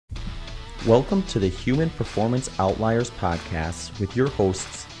Welcome to the Human Performance Outliers Podcast with your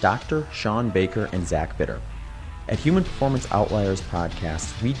hosts, Dr. Shawn Baker and Zach Bitter. At Human Performance Outliers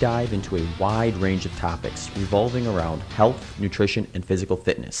Podcast, we dive into a wide range of topics revolving around health, nutrition, and physical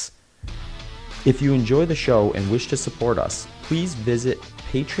fitness. If you enjoy the show and wish to support us, please visit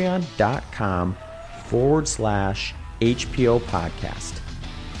patreon.com/HPO podcast.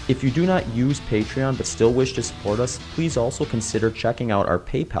 If you do not use Patreon but still wish to support us, please also consider checking out our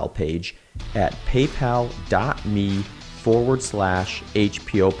PayPal page at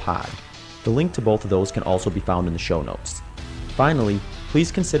paypal.me/HPO pod. The link to both of those can also be found in the show notes. Finally, please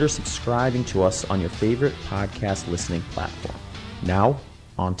consider subscribing to us on your favorite podcast listening platform. Now,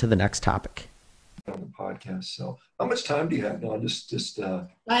 on to the next topic. On the podcast. So how much time do you have now?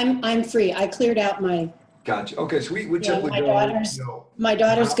 I'm free. I cleared out my. Gotcha. Okay. So we my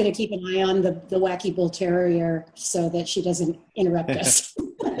daughter's going to keep an eye on the wacky bull terrier so that she doesn't interrupt us.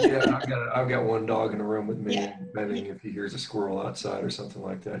 Yeah, I've got one dog in the room with me. Yeah. Depending if he hears a squirrel outside or something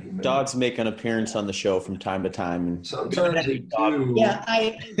like that, he may. Dogs make an appearance on the show from time to time, and sometimes they do. Yeah,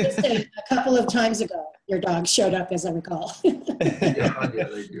 I just a couple of times ago, your dog showed up, as I recall. yeah,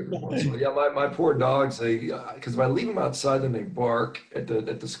 they do. Yeah, my poor dogs. Because if I leave them outside, then they bark at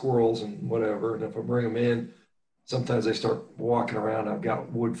the squirrels and whatever. And if I bring them in, sometimes they start walking around. I've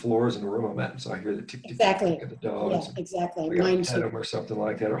got wood floors in the room I'm at, and so I hear the tick of the dogs. Yeah, exactly. I got to pet them or something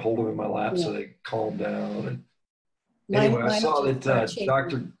like that, or hold them in my lap so they calm down. And anyway, I saw that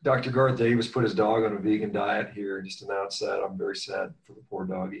Dr. Garth Davis put his dog on a vegan diet here and just announced that. I'm very sad for the poor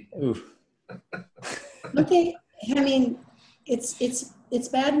doggy. Oof. Okay, I mean, it's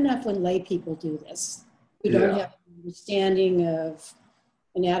bad enough when lay people do this. We don't have an understanding of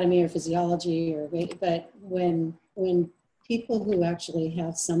anatomy or physiology, but when people who actually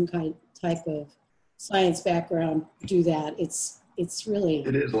have some type of science background do that, it's really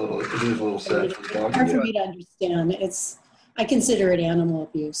it is a little sad for the dog. It's hard for me to understand. I consider it animal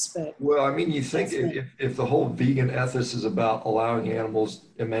abuse, but well, I mean, you think if the whole vegan ethos is about allowing animals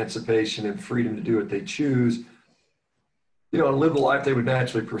emancipation and freedom to do what they choose, and live the life they would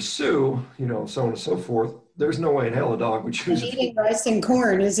naturally pursue, so on and so forth. There's no way in hell a dog would choose. Eating rice and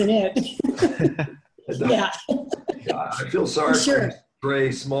corn, isn't it? Yeah. I feel sorry for this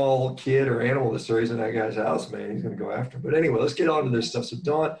stray small kid or animal that's raised in that guy's house, man. He's going to go after him. But anyway, let's get on to this stuff. So,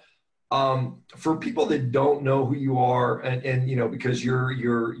 Dawn, for people that don't know who you are, and because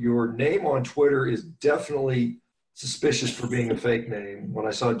your name on Twitter is definitely suspicious for being a fake name. When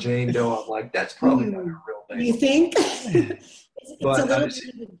I saw Jane Doe, I'm like, that's probably not her real name. You think? It's a little bit of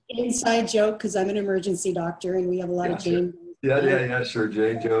an inside joke because I'm an emergency doctor and we have a lot of Jane. Yeah, sure.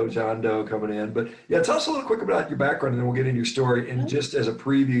 Jane Doe, John Doe coming in. But yeah, tell us a little quick about your background and then we'll get into your story. And just as a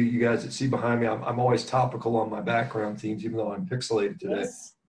preview, you guys that see behind me, I'm always topical on my background themes, even though I'm pixelated today.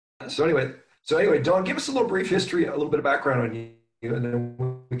 Yes. So anyway, Dawn, give us a little brief history, a little bit of background on you, and then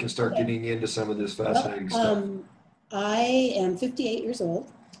we can start getting into some of this fascinating stuff. I am 58 years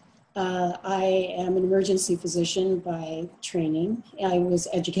old. I am an emergency physician by training. I was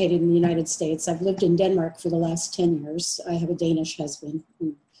educated in the United States. I've lived in Denmark for the last 10 years. I have a Danish husband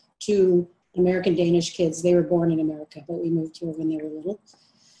and 2 American Danish kids. They were born in America, but we moved here when they were little.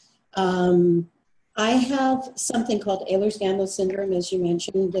 I have something called Ehlers-Danlos Syndrome, as you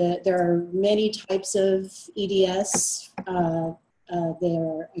mentioned. There are many types of EDS.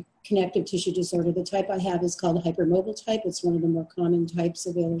 They're a connective tissue disorder. The type I have is called hypermobile type. It's one of the more common types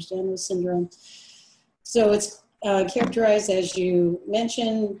of Ehlers-Danlos syndrome. So it's characterized, as we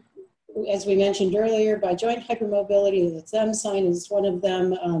mentioned earlier, by joint hypermobility. The thumb sign is one of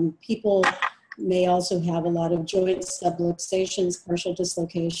them. People may also have a lot of joint subluxations, partial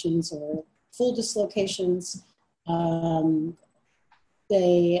dislocations, or full dislocations.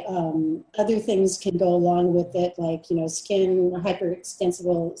 Other things can go along with it, like, skin,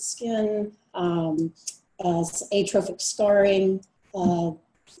 hyperextensible skin, atrophic scarring. For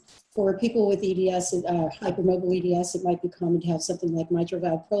people with EDS, hypermobile EDS, it might be common to have something like mitral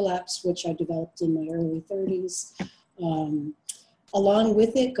valve prolapse, which I developed in my early 30s. Along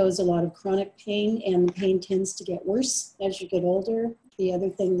with it goes a lot of chronic pain, and the pain tends to get worse as you get older. The other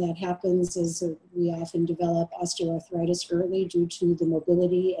thing that happens is that we often develop osteoarthritis early due to the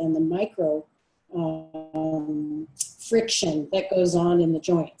mobility and the micro friction that goes on in the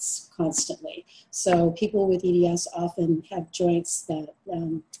joints constantly. So people with EDS often have joints that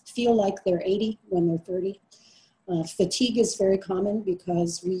feel like they're 80 when they're 30. Fatigue is very common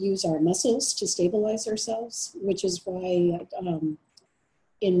because we use our muscles to stabilize ourselves, which is why,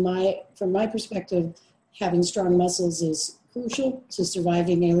 from my perspective, having strong muscles is crucial to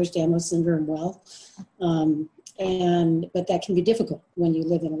surviving Ehlers-Danlos Syndrome well. But that can be difficult when you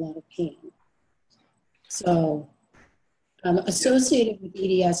live in a lot of pain. So associated with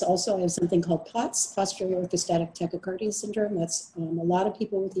EDS, also I have something called POTS, postural orthostatic tachycardia syndrome. That's a lot of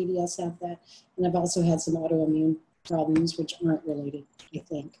people with EDS have that. And I've also had some autoimmune problems which aren't related, I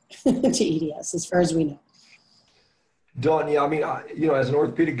think, to EDS as far as we know. Dawn, yeah, I mean, as an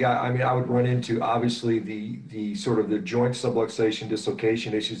orthopedic guy, I mean, I would run into obviously the sort of the joint subluxation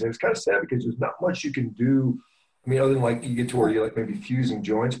dislocation issues. And it's kind of sad because there's not much you can do. I mean, other than like you get to where you're like maybe fusing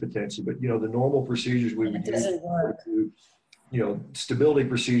joints potentially, but the normal procedures we would do, stability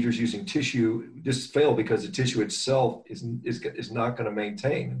procedures using tissue just fail because the tissue itself is not going to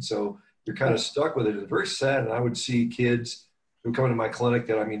maintain. And so you're kind of stuck with it. It's very sad. And I would see kids who come into my clinic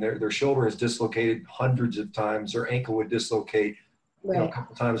that, I mean, their shoulder is dislocated hundreds of times, their ankle would dislocate a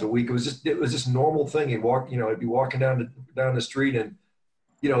couple times a week. It was just normal thing. You'd walk, I'd be walking down the street and,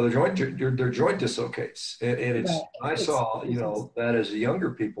 their joint dislocates. And it's, I saw, that as a younger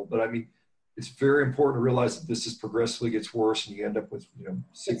people, but I mean, it's very important to realize that this progressively gets worse and you end up with,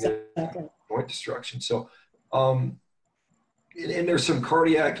 significant joint destruction. So, and there's some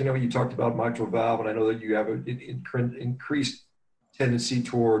cardiac, you talked about mitral valve, and I know that you have an increased tendency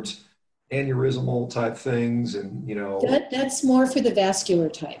towards aneurysmal type things, and that's more for the vascular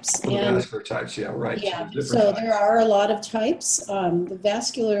types. Vascular types, yeah, right. Yeah, so there are a lot of types. The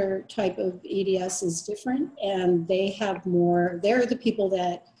vascular type of EDS is different, and they have more. They're the people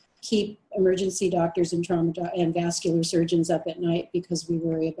that keep emergency doctors and trauma and vascular surgeons up at night because we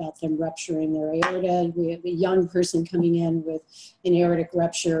worry about them rupturing their aorta. We have a young person coming in with an aortic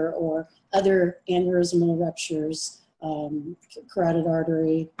rupture or other aneurysmal ruptures. Carotid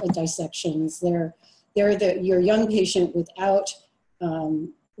artery dissections. They're your young patient without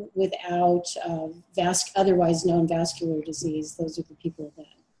otherwise known vascular disease. Those are the people that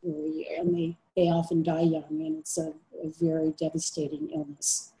worry, and they often die young, and it's a very devastating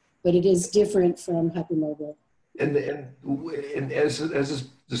illness. But it is different from hypermobile. And as this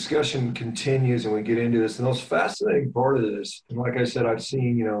discussion continues and we get into this, the most fascinating part of this, and like I said, I've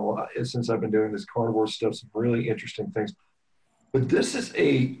seen, since I've been doing this carnivore stuff, some really interesting things. But this is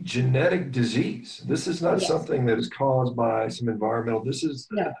a genetic disease. This is not something that is caused by some environmental. This is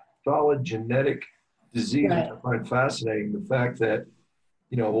a solid genetic disease, which I find fascinating. The fact that,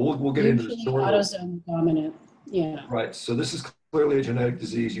 we'll get into the story. Autosomal dominant. Yeah. Right. So this is clearly a genetic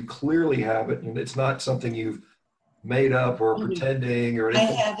disease. You clearly have it, and it's not something you've made up or pretending or anything.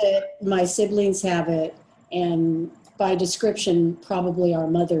 I have it, my siblings have it, and by description, probably our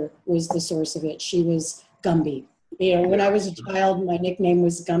mother was the source of it. She was Gumby. When I was a child, my nickname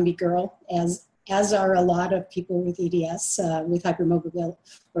was Gumby Girl, as are a lot of people with EDS, with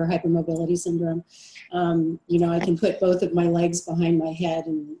hypermobility syndrome. I can put both of my legs behind my head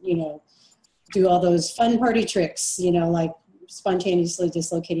and, do all those fun party tricks, like spontaneously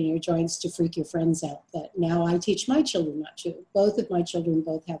dislocating your joints to freak your friends out, that now I teach my children not to. Both of my children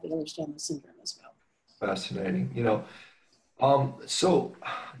have Ehlers-Danlos Syndrome as well. Fascinating. So,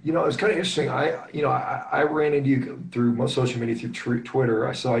 it was kind of interesting. I ran into you through most social media, through Twitter.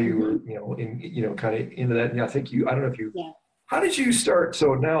 I saw you were, kind of into that. And I think I don't know if you, how did you start?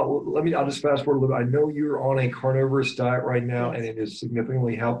 So now I'll just fast forward a little bit. I know you're on a carnivorous diet right now, and it has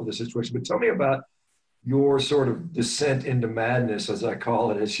significantly helped with the situation, but tell me about your sort of descent into madness, as I call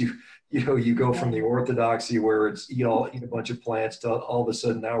it, as you go from the orthodoxy where it's eat a bunch of plants to all of a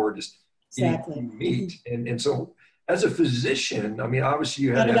sudden now we're just eating meat. And so as a physician, I mean, obviously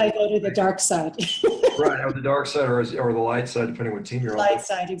you had I go to the dark side? Right, or the dark side or the light side, depending on what team you're on. Light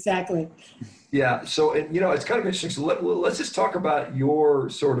side, exactly. Yeah, so, and it's kind of interesting. So let's just talk about your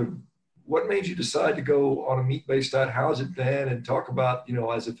sort of, what made you decide to go on a meat-based diet? How's it been? And talk about,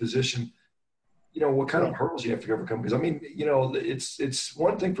 as a physician, what kind of hurdles you have to overcome. Because I mean, it's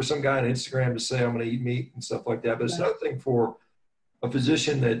one thing for some guy on Instagram to say, I'm going to eat meat and stuff like that. But it's another thing for a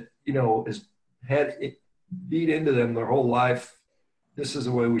physician that, has had it beat into them their whole life. This is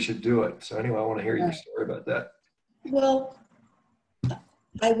the way we should do it. So anyway, I want to hear your story about that. Well,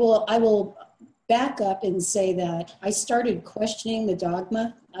 I will back up and say that I started questioning the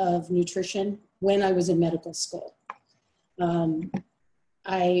dogma of nutrition when I was in medical school.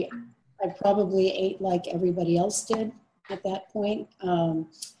 I probably ate like everybody else did at that point. And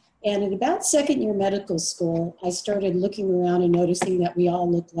at about second year medical school, I started looking around and noticing that we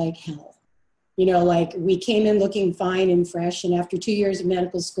all looked like hell. Like we came in looking fine and fresh, and after 2 years of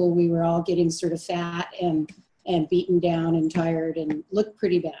medical school, we were all getting sort of fat and beaten down and tired and looked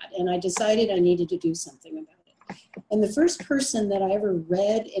pretty bad. And I decided I needed to do something about it. And the first person that I ever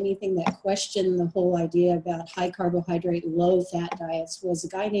read anything that questioned the whole idea about high carbohydrate, low fat diets was a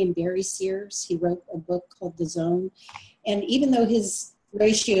guy named Barry Sears. He wrote a book called The Zone. And even though his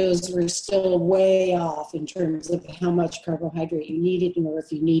ratios were still way off in terms of how much carbohydrate you needed, or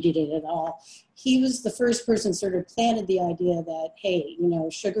if you needed it at all. He was the first person sort of planted the idea that, hey,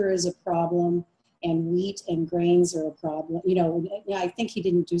 sugar is a problem and wheat and grains are a problem. I think he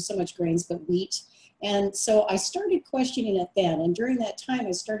didn't do so much grains, but wheat. And so I started questioning it then. And during that time,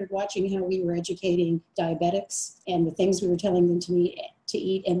 I started watching how we were educating diabetics and the things we were telling them to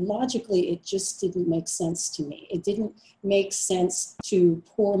eat. And logically, it just didn't make sense to me. It didn't make sense to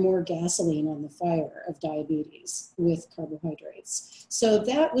pour more gasoline on the fire of diabetes with carbohydrates. So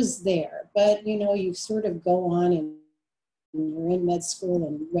that was there. But, you sort of go on and you're in med school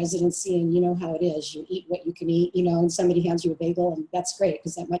and residency, and you know how it is. You eat what you can eat, and somebody hands you a bagel, and that's great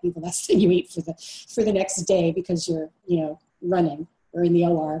because that might be the last thing you eat for the next day because you're, running or in the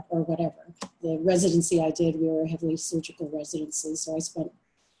OR or whatever. The residency I did, we were a heavily surgical residency, so I spent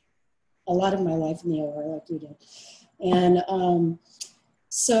a lot of my life in the OR like you did. And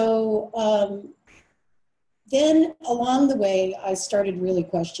then along the way, I started really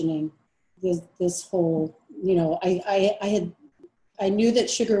questioning this whole, I knew that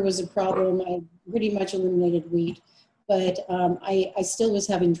sugar was a problem. I pretty much eliminated wheat, but I still was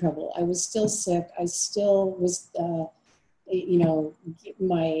having trouble. I was still sick. I still was,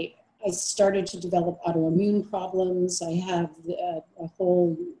 I started to develop autoimmune problems. I have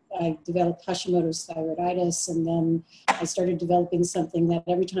I developed Hashimoto's thyroiditis, and then I started developing something that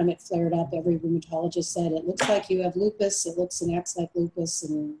every time it flared up, every rheumatologist said, it looks like you have lupus, it looks and acts like lupus,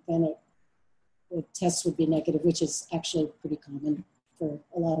 and then the test would be negative, which is actually pretty common for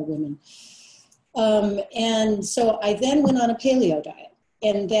a lot of women. And so I then went on a paleo diet.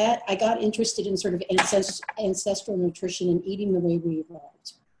 And that I got interested in sort of ancestral nutrition and eating the way we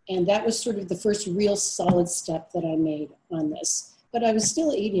evolved. And that was sort of the first real solid step that I made on this. But I was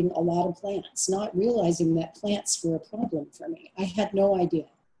still eating a lot of plants, not realizing that plants were a problem for me. I had no idea.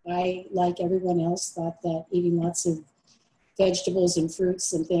 I, like everyone else, thought that eating lots of vegetables and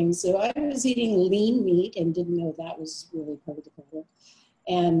fruits and things. So I was eating lean meat and didn't know that was really part of the problem.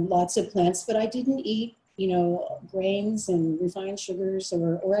 And lots of plants, but I didn't eat grains and refined sugars,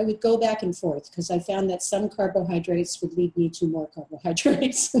 or I would go back and forth because I found that some carbohydrates would lead me to more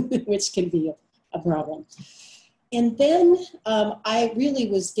carbohydrates, which can be a problem. And then I really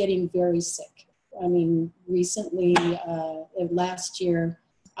was getting very sick. I mean, recently, last year,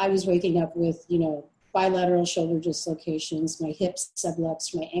 I was waking up with, bilateral shoulder dislocations, my hip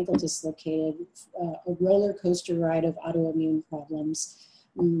subluxed, my ankle dislocated, a roller coaster ride of autoimmune problems.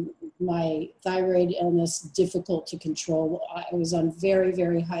 My thyroid illness difficult to control. I was on very,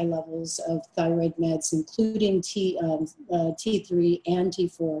 very high levels of thyroid meds, including T3 and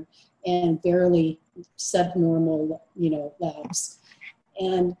T4, and barely subnormal, labs.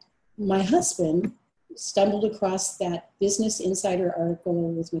 And my husband stumbled across that Business Insider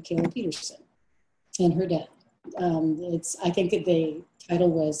article with Michaela Peterson and her dad. I think that the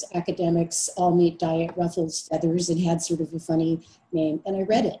title was Academics All Meat Diet Ruffles Feathers. It had sort of a funny name. And I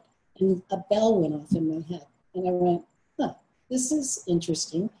read it and a bell went off in my head. And I went, this is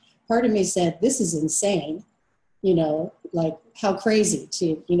interesting. Part of me said, this is insane. Like how crazy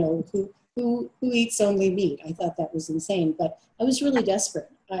to, who eats only meat? I thought that was insane, but I was really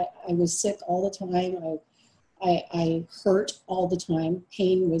desperate. I was sick all the time. I hurt all the time.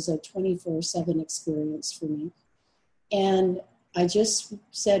 Pain was a 24/7 experience for me. And I just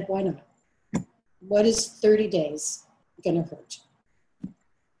said, why not? What is 30 days going to hurt?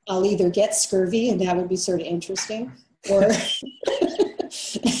 I'll either get scurvy, and that would be sort of interesting, or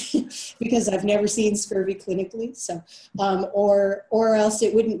because I've never seen scurvy clinically, so or else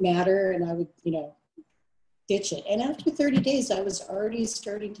it wouldn't matter, and I would, ditch it. And after 30 days, I was already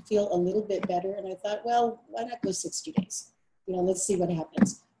starting to feel a little bit better, and I thought, well, why not go 60 days? Let's see what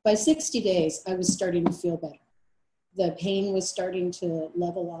happens. By 60 days, I was starting to feel better. The pain was starting to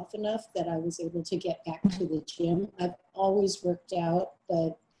level off enough that I was able to get back to the gym. I've always worked out,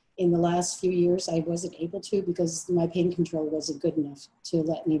 but in the last few years, I wasn't able to because my pain control wasn't good enough to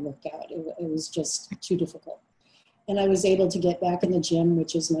let me work out. It was just too difficult. And I was able to get back in the gym,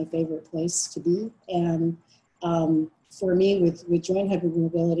 which is my favorite place to be. And for me, with joint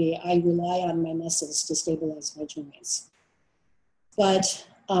hypermobility, I rely on my muscles to stabilize my joints. But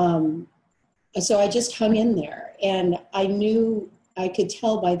so I just hung in there, and I knew, I could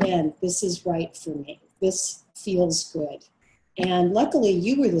tell by then, this is right for me. This feels good. And luckily,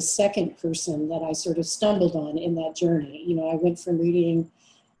 you were the second person that I sort of stumbled on in that journey. I went from reading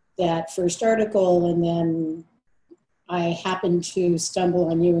that first article, and then I happened to stumble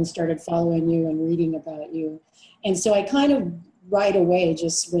on you and started following you and reading about you. And so I kind of right away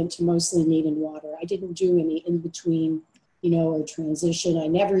just went to mostly meat and water. I didn't do any in between or transition. I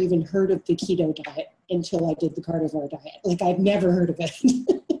never even heard of the keto diet until I did the carnivore diet. Like, I've never heard of it.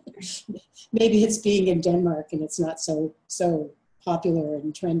 Maybe it's being in Denmark and it's not so popular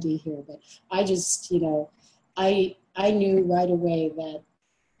and trendy here, but I just, I knew right away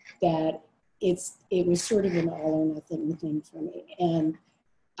that it was sort of an all or nothing thing for me. And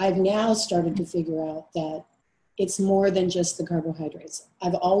I've now started to figure out that it's more than just the carbohydrates.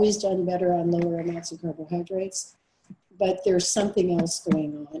 I've always done better on lower amounts of carbohydrates, but there's something else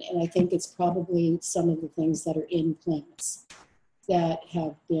going on. And I think it's probably some of the things that are in plants that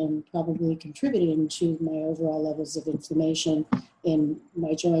have been probably contributing to my overall levels of inflammation in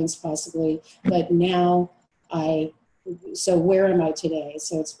my joints possibly. But now so where am I today?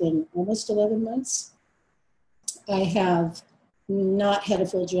 So it's been almost 11 months. I have not had a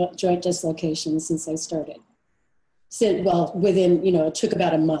full joint dislocation since I started. Within, it took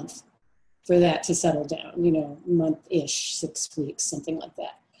about a month for that to settle down, month-ish, 6 weeks, something like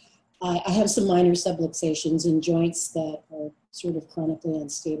that. I have some minor subluxations in joints that are sort of chronically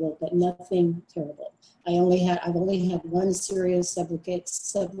unstable, but nothing terrible. I've only had one serious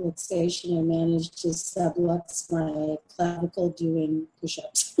subluxation. I managed to sublux my clavicle doing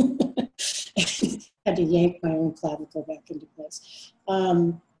push-ups. Had to yank my own clavicle back into place.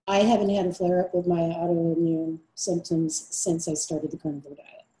 I haven't had a flare-up of my autoimmune symptoms since I started the carnivore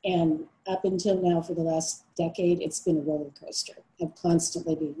diet. And up until now, for the last decade, it's been a roller coaster. I've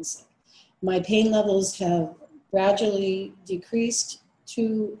constantly been sick. My pain levels have gradually decreased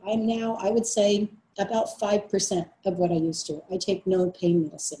to, I'm now, I would say, about 5% of what I used to. I take no pain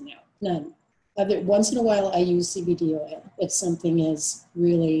medicine now, none. Once in a while, I use CBD oil if something is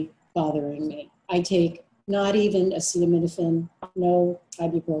really bothering me. I take not even acetaminophen, no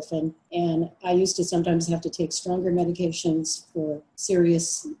ibuprofen, and I used to sometimes have to take stronger medications for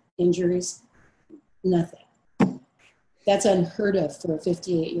serious injuries. Nothing. That's unheard of for a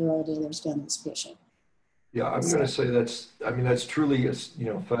 58-year-old Ehlers-Danlos patient. Yeah, I'm going to say that's truly,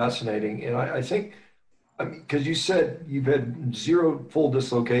 fascinating. And I think, because you said you've had 0 full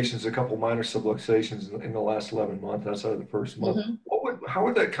dislocations, a couple minor subluxations in the last 11 months outside of the first month. Mm-hmm. How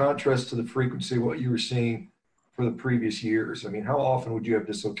would that contrast to the frequency of what you were seeing for the previous years? I mean, how often would you have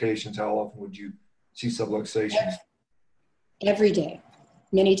dislocations? How often would you see subluxations? Every day,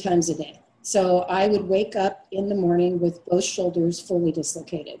 many times a day. So I would wake up in the morning with both shoulders fully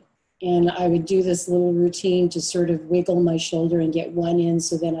dislocated. And I would do this little routine to sort of wiggle my shoulder and get one in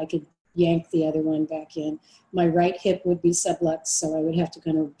so then I could yank the other one back in. My right hip would be subluxed, so I would have to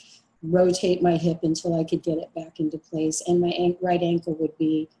kind of rotate my hip until I could get it back into place. And my right ankle would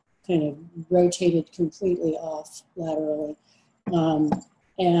be kind of rotated completely off laterally.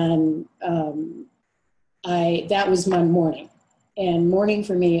 That was my morning. And morning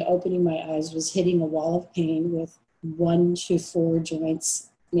for me, opening my eyes, was hitting a wall of pain with 1 to 4 joints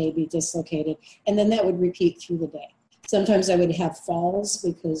maybe dislocated. And then that would repeat through the day. Sometimes I would have falls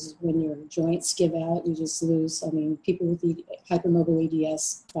because when your joints give out, you just lose. I mean, people with hypermobile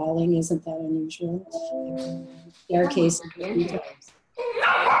EDS, falling isn't that unusual. Staircase.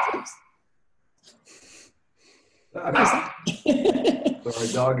 Our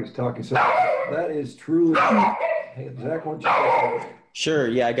dog is talking. So that is truly. Hey, Zach, why don't you Sure.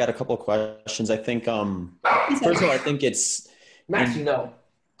 Yeah, I got a couple of questions. I think, first of all, I think it's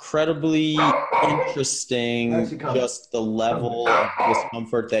incredibly interesting just the level of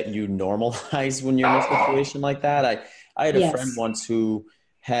discomfort that you normalize when you're in a situation like that. I had a friend once who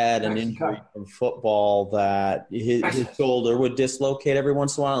had an injury from football that his shoulder would dislocate every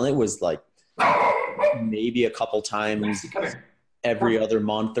once in a while, and it was like maybe a couple times every other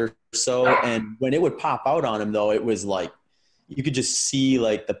month or so. And when it would pop out on him, though, it was like you could just see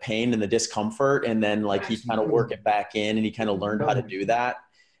like the pain and the discomfort, and then like he kind of work it back in, and he kind of learned how to do that.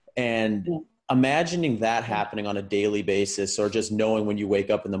 And imagining that happening on a daily basis, or just knowing when you wake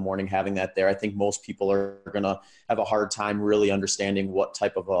up in the morning having that there, I think most people are going to have a hard time really understanding what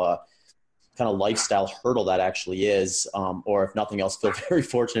type of a kind of lifestyle hurdle that actually is, or if nothing else, feel very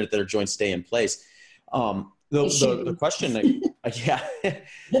fortunate that their joints stay in place. The question,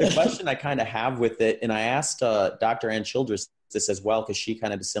 the question I kind of have with it, and I asked Dr. Ann Childress this as well, because she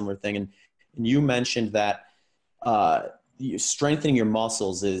kind of did a similar thing, and you mentioned that strengthening your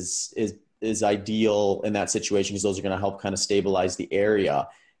muscles is ideal in that situation because those are going to help kind of stabilize the area.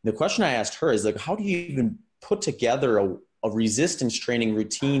 The question I asked her is like, how do you even put together a resistance training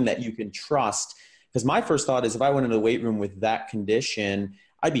routine that you can trust? Because my first thought is if I went into the weight room with that condition,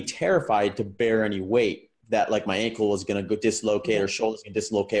 I'd be terrified to bear any weight, that like my ankle was going to go dislocate or shoulders going to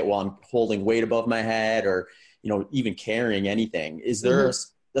dislocate while I'm holding weight above my head or, even carrying anything. Is there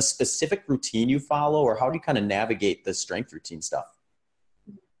a specific routine you follow, or how do you kind of navigate the strength routine stuff?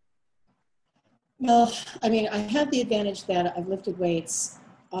 Well, I mean, I have the advantage that I've lifted weights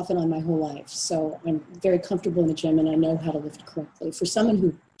off and on my whole life. So I'm very comfortable in the gym and I know how to lift correctly. For someone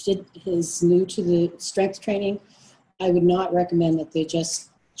who is new to the strength training, I would not recommend that they just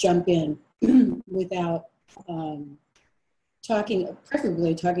jump in without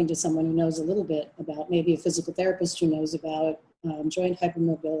preferably talking to someone who knows a little bit about, maybe a physical therapist who knows about joint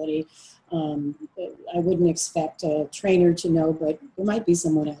hypermobility. I wouldn't expect a trainer to know, but there might be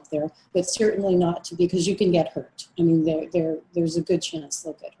someone out there, but certainly not to, because you can get hurt. I mean, there's a good chance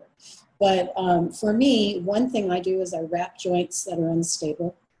they'll get hurt. But for me, one thing I do is I wrap joints that are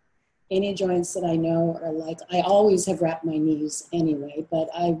unstable. Any joints that I know are like, I always have wrapped my knees anyway, but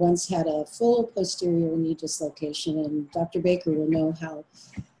I once had a full posterior knee dislocation, and Dr. Baker will know how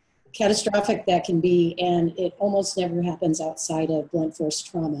catastrophic that can be, and it almost never happens outside of blunt force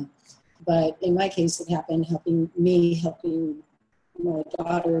trauma. But in my case, it happened helping my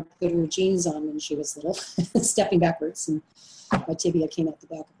daughter put her jeans on when she was little, stepping backwards, and my tibia came out the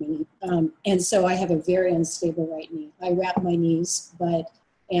back of my knee. And so I have a very unstable right knee. I wrap my knees, I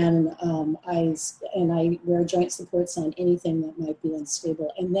wear joint supports on anything that might be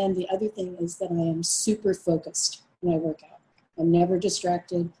unstable. And then the other thing is that I am super focused when I work out. I'm never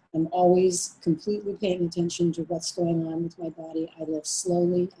distracted. I'm always completely paying attention to what's going on with my body. I lift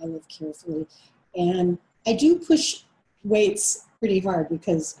slowly, I lift carefully. And I do push weights pretty hard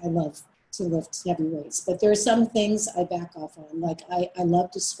because I love to lift heavy weights. But there are some things I back off on. Like I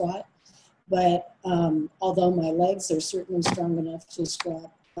love to squat, but although my legs are certainly strong enough to squat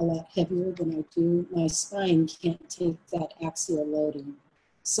a lot heavier than I do, my spine can't take that axial loading.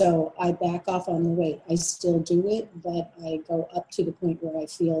 So I back off on the weight. I still do it, but I go up to the point where I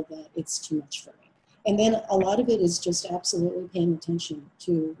feel that it's too much for me. And then a lot of it is just absolutely paying attention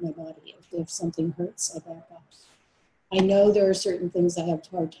to my body. If something hurts, I back off. I know there are certain things I have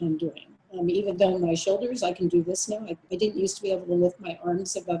a hard time doing. Even though my shoulders, I can do this now. I didn't used to be able to lift my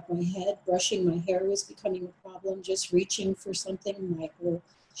arms above my head. Brushing my hair was becoming a problem. Just reaching for something, my whole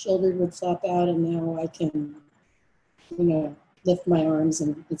shoulder would flop out, and now I can, lift my arms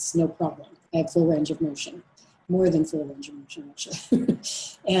and it's no problem. I have full range of motion, more than full range of motion, actually.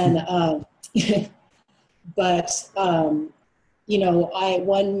 And, one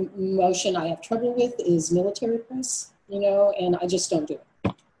motion I have trouble with is military press, and I just don't do it.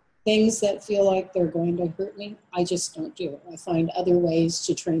 Things that feel like they're going to hurt me, I just don't do it. I find other ways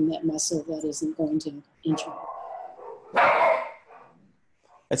to train that muscle that isn't going to injure me.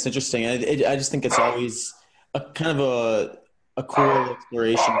 That's interesting. I just think it's always a kind of a cool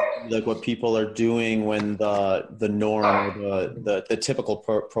exploration, like what people are doing when the norm or the typical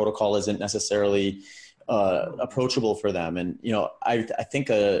protocol isn't necessarily approachable for them. And I think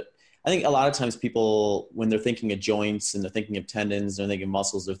a lot of times people, when they're thinking of joints and they're thinking of tendons, they're thinking of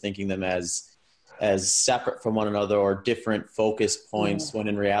muscles, they're thinking them as separate from one another or different focus points, when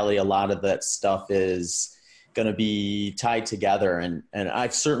in reality a lot of that stuff is going to be tied together. And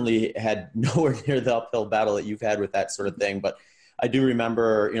I've certainly had nowhere near the uphill battle that you've had with that sort of thing. But I do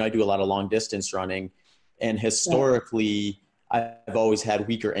remember, I do a lot of long distance running, and historically I've always had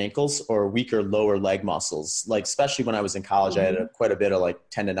weaker ankles or weaker lower leg muscles. Like, especially when I was in college, I had quite a bit of like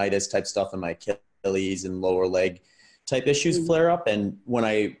tendonitis type stuff in my Achilles and lower leg type issues flare up. And when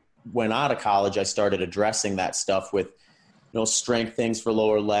I went out of college, I started addressing that stuff with strength things for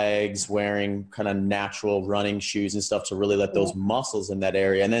lower legs, wearing kind of natural running shoes and stuff to really let those muscles in that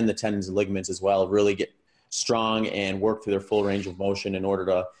area, and then the tendons and ligaments as well, really get strong and work through their full range of motion in order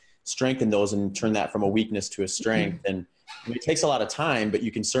to strengthen those and turn that from a weakness to a strength. And it takes a lot of time, but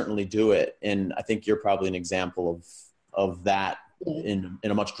you can certainly do it. And I think you're probably an example of that in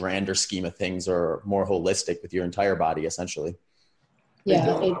a much grander scheme of things, or more holistic with your entire body, essentially. Yeah.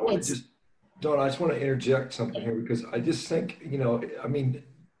 Dawn, I just want to interject something here, because I just think,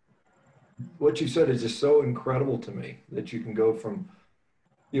 what you said is just so incredible to me, that you can go from,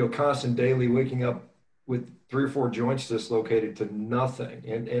 constant daily waking up with 3 or 4 joints dislocated to nothing.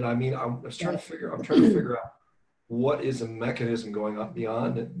 And I'm trying to figure out what is the mechanism going on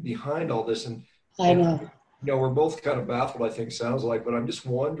behind all this. And I know. We're both kind of baffled, I think, sounds like, but I'm just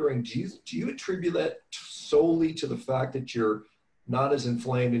wondering, do you attribute that solely to the fact that you're not as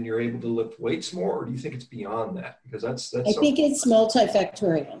inflamed and you're able to lift weights more, or do you think it's beyond that? Because that's I think it's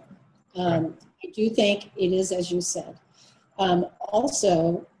multifactorial. I do think it is, as you said.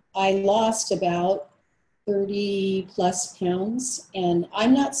 Also, I lost about 30 plus pounds, and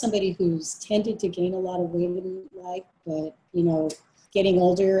I'm not somebody who's tended to gain a lot of weight in life, but getting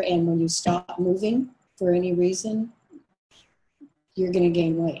older, and when you stop moving for any reason, you're going to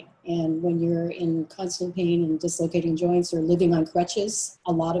gain weight. And when you're in constant pain and dislocating joints or living on crutches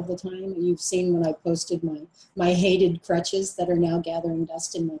a lot of the time, you've seen when I posted my hated crutches that are now gathering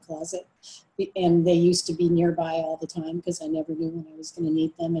dust in my closet. And they used to be nearby all the time because I never knew when I was going to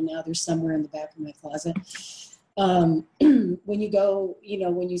need them. And now they're somewhere in the back of my closet. When you go,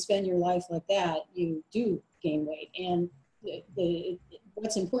 when you spend your life like that, you do gain weight. And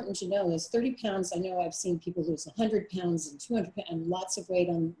what's important to know is 30 pounds, I know I've seen people lose 100 pounds and 200 pounds and lots of weight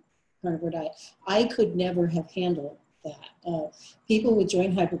on carnivore diet. I could never have handled that. People with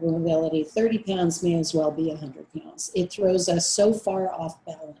joint hypermobility, 30 pounds may as well be 100 pounds. It throws us so far off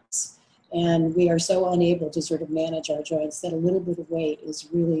balance. And we are so unable to sort of manage our joints that a little bit of weight is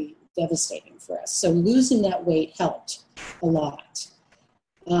really devastating for us. So losing that weight helped a lot.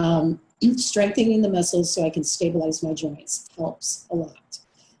 Strengthening the muscles so I can stabilize my joints helps a lot.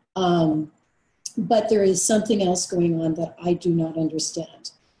 But there is something else going on that I do not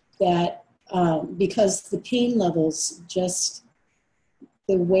understand. That because the pain levels, just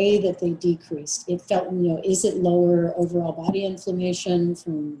the way that they decreased, it felt, is it lower overall body inflammation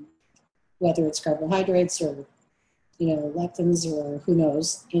from whether it's carbohydrates or, lectins or who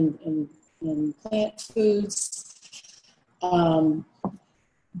knows in plant foods.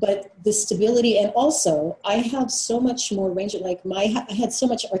 But the stability, and also I have so much more range of, I had so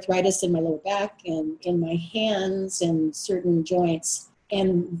much arthritis in my lower back and in my hands and certain joints,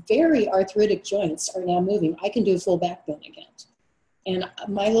 and very arthritic joints are now moving. I can do a full back bend again. And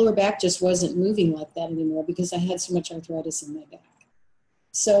my lower back just wasn't moving like that anymore because I had so much arthritis in my back.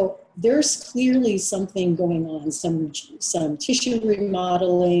 So there's clearly something going on, some tissue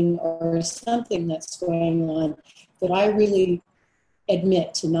remodeling or something that's going on that I really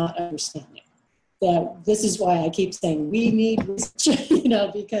admit to not understanding. That this is why I keep saying we need research,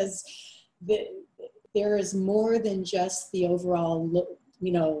 because there is more than just the overall,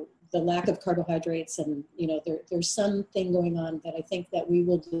 the lack of carbohydrates, and there's something going on that I think that we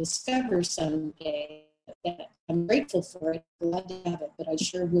will discover someday. That I'm grateful for it, glad to have it, but I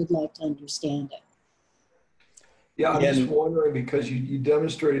sure would like to understand it. Yeah, I'm just wondering, because you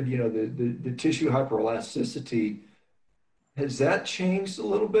demonstrated, the tissue hyperelasticity. Has that changed a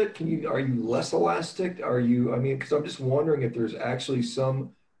little bit? Are you less elastic? Because I'm just wondering if there's actually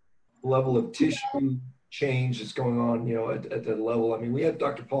some level of tissue change that's going on, at the level. We had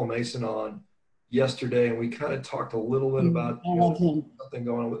Dr. Paul Mason on yesterday, and we kind of talked a little bit about something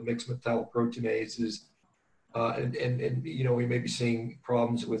going on with mixed metalloproteinases. And we may be seeing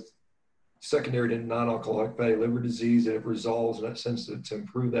problems with secondary to non-alcoholic fatty liver disease, and it resolves in that sense to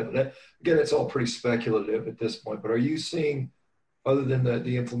improve that. But again, it's all pretty speculative at this point. But are you seeing, other than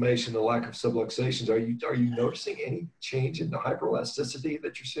the inflammation, the lack of subluxations, are you noticing any change in the hyperelasticity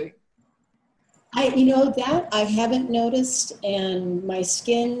that you're seeing? That I haven't noticed, and my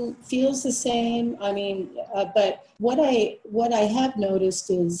skin feels the same. But what I have noticed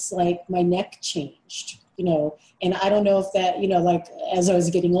is my neck changed. And I don't know if that, as I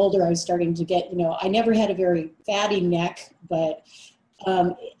was getting older, I was starting to get, I never had a very fatty neck, but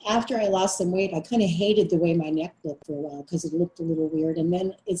after I lost some weight, I kind of hated the way my neck looked for a while because it looked a little weird. And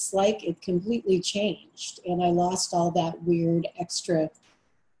then it's like it completely changed, and I lost all that weird extra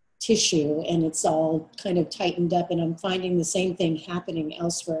tissue, and it's all kind of tightened up, and I'm finding the same thing happening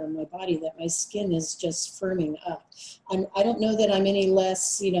elsewhere in my body, that my skin is just firming up. I don't know that I'm any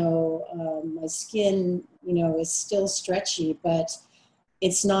less, my skin, is still stretchy, but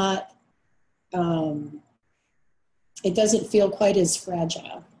it's not, it doesn't feel quite as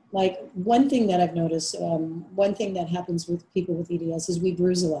fragile. Like one thing that I've noticed, one thing that happens with people with EDS is we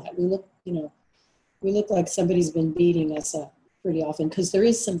bruise a lot. We look like somebody's been beating us up pretty often, because there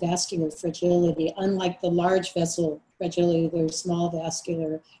is some vascular fragility. Unlike the large vessel fragility, there's small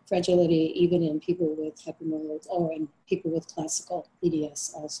vascular fragility even in people with hypermobility, and people with classical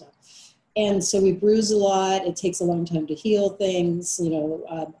EDS also. And so we bruise a lot. It takes a long time to heal things.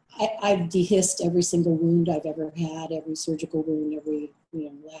 I've dehissed every single wound I've ever had, every surgical wound, every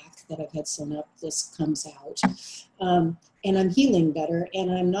lac that I've had sewn up. This comes out, and I'm healing better,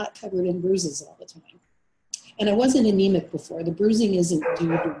 and I'm not covered in bruises all the time. And I wasn't anemic before. The bruising isn't due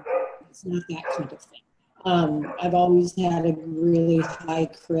to, it's not that kind of thing. I've always had a really high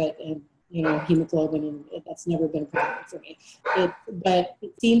crit and hemoglobin, and that's never been a problem for me. But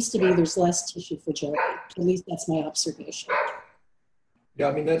it seems to be there's less tissue fragility. At least that's my observation. Yeah,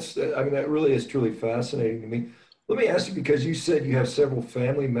 that really is truly fascinating to me. Let me ask you, because you said you have several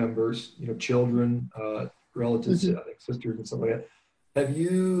family members, children, relatives, I think sisters and stuff like that. Have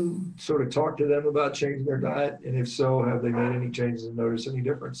you sort of talked to them about changing their diet? And if so, have they made any changes and noticed any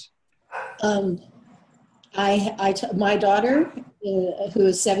difference? My daughter who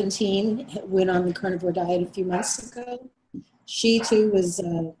is 17, went on the carnivore diet a few months ago. She too was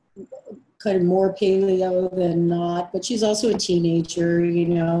kind of more paleo than not, but she's also a teenager,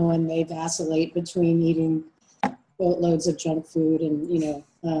 and they vacillate between eating boatloads of junk food and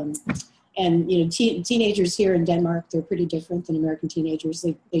teenagers here in Denmark, they're pretty different than American teenagers.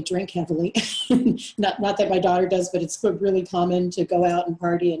 They drink heavily. not that my daughter does, but it's really common to go out and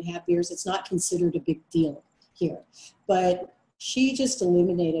party and have beers. It's not considered a big deal here. But she just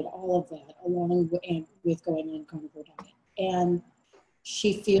eliminated all of that along with going on carnivore diet. And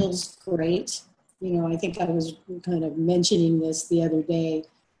she feels great. I think I was kind of mentioning this the other day.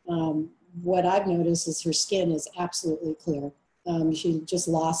 What I've noticed is her skin is absolutely clear. She just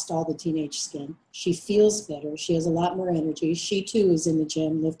lost all the teenage skin. She feels better. She has a lot more energy. She too is in the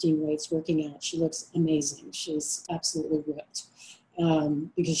gym, lifting weights, working out. She looks amazing. She's absolutely ripped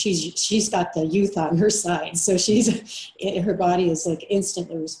because she's got the youth on her side. So her body is like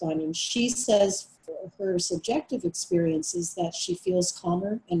instantly responding. She says her subjective experience is that she feels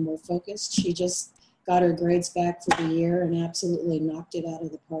calmer and more focused. She just got her grades back for the year and absolutely knocked it out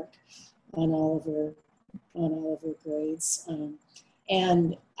of the park on all of her grades.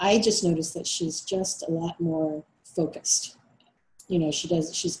 And I just noticed that she's just a lot more focused. She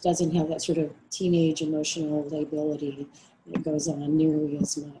doesn't have that sort of teenage emotional lability that goes on nearly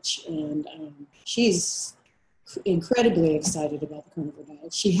as much. And she's incredibly excited about the carnivore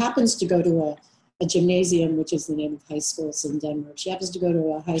diet. She happens to go to a gymnasium, which is the name of high schools in Denmark. She happens to go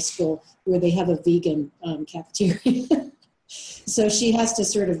to a high school where they have a vegan cafeteria. So she has to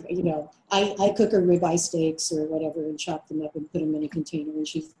sort of, I cook her ribeye steaks or whatever and chop them up and put them in a container, and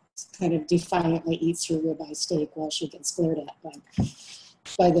she kind of defiantly eats her ribeye steak while she gets glared at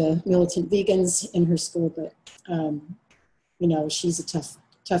by the militant vegans in her school. But, she's a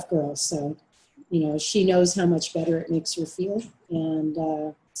tough girl. So, she knows how much better it makes her feel.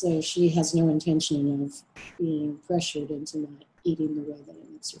 And so she has no intention of being pressured into not eating the way that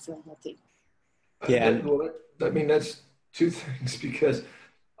it makes her feel healthy. Yeah. That's two things, because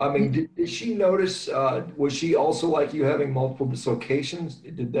did she notice, was she also like you having multiple dislocations?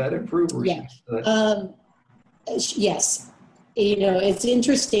 Did that improve? Or yeah. Yes. It's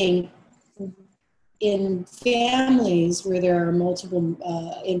interesting in families where there are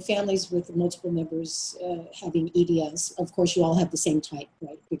in families with multiple members having EDS, of course you all have the same type,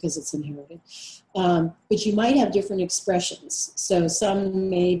 right? Because it's inherited. But you might have different expressions. So some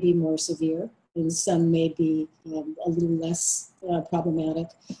may be more severe, and some may be a little less problematic.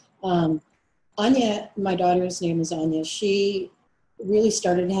 Anya, my daughter's name is Anya, she really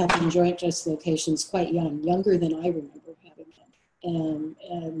started having joint dislocations quite young, younger than I remember having them.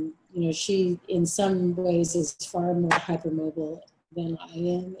 And she in some ways is far more hypermobile than I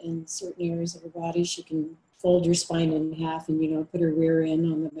am in certain areas of her body. She can fold your spine in half and, put her rear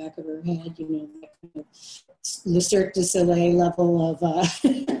end on the back of her head, that kind of Le Cirque du Soleil level of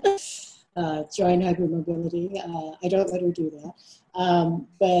joint hypermobility. I don't let her do that.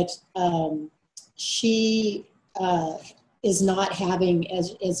 But she is not having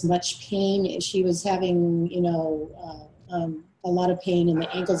as much pain. She was having, a lot of pain in the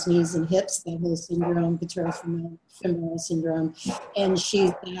ankles, knees, and hips, that whole syndrome, patellofemoral syndrome. And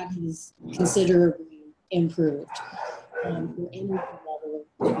that has considerably improved. Her energy level is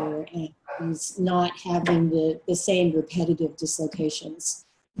better, and she's not having the same repetitive dislocations.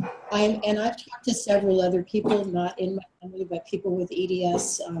 I've talked to several other people, not in my family, but people with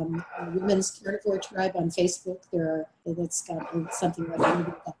EDS. Women's Carnivore Tribe on Facebook, that's got something like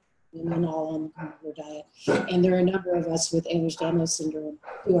women all on the carnivore diet. And there are a number of us with Ehlers-Danlos Syndrome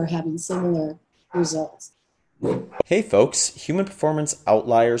who are having similar results. Hey folks, Human Performance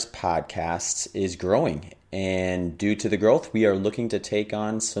Outliers Podcast is growing. And due to the growth, we are looking to take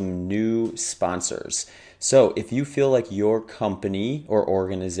on some new sponsors. So if you feel like your company or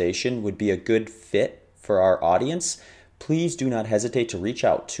organization would be a good fit for our audience, please do not hesitate to reach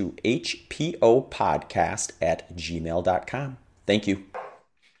out to hpopodcast@gmail.com. Thank you.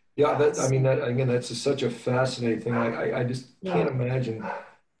 Yeah, that's just such a fascinating thing. I just can't imagine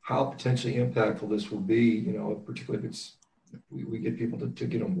how potentially impactful this will be, particularly if we get people to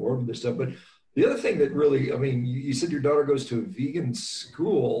get on board with this stuff. But the other thing that really, you said your daughter goes to a vegan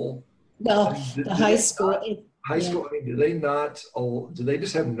school. Well, the high school. High school, do they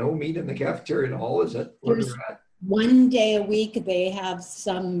just have no meat in the cafeteria at all? Is that where they're at? One day a week they have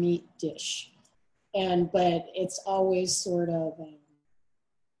some meat dish. But it's always sort of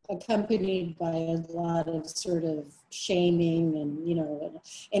accompanied by a lot of sort of shaming and,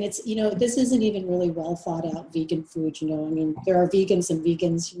 and it's, this isn't even really well thought out vegan food, I mean, there are vegans and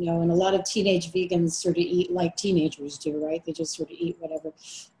vegans, and a lot of teenage vegans sort of eat like teenagers do, right? They just sort of eat whatever.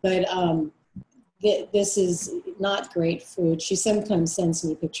 But this is not great food. She sometimes sends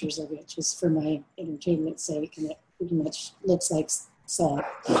me pictures of it just for my entertainment's sake, and it pretty much looks like salt.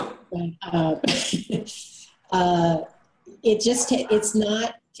 But, it's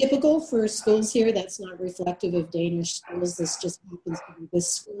not typical for schools here. That's not reflective of Danish schools. This just happens to be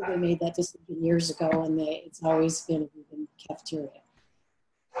this school. They made that decision years ago, and it's always been a vegan cafeteria.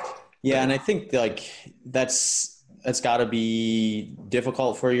 Yeah, and I think that's got to be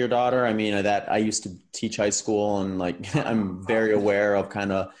difficult for your daughter. I mean, I used to teach high school, and I'm very aware of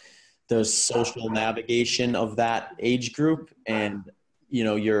kind of the social navigation of that age group, and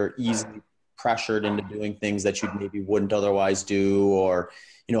you're easily pressured into doing things that you maybe wouldn't otherwise do, or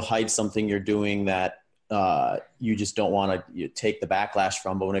hide something you're doing that you just don't want to take the backlash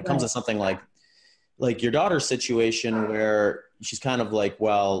from. But when it comes to something like your daughter's situation, where she's kind of like,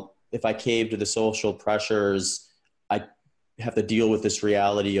 well, if I cave to the social pressures, I have to deal with this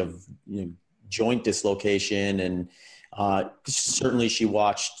reality of joint dislocation, and certainly she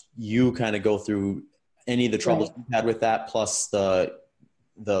watched you kind of go through any of the troubles you had with that, plus the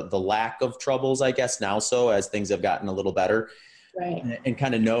lack of troubles, I guess now, so as things have gotten a little better, and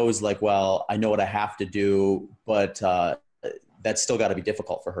kind of knows well, I know what I have to do, but that's still got to be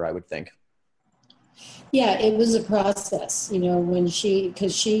difficult for her, I would think. Yeah, it was a process,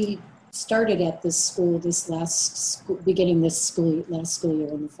 because she started at this school beginning last school year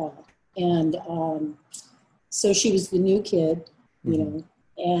in the fall, and so she was the new kid,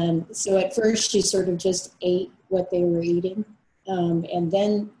 and so at first she sort of just ate what they were eating. And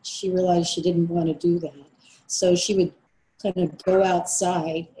then she realized she didn't want to do that. So she would kind of go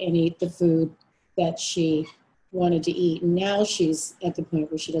outside and eat the food that she wanted to eat. And now she's at the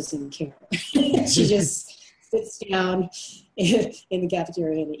point where she doesn't care. She just sits down in the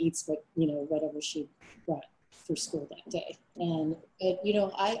cafeteria and eats whatever she brought for school that day. And,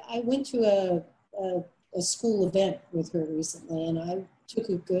 I went to a school event with her recently, and I took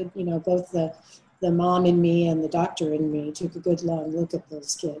a good, both the mom in me and the doctor in me took a good long look at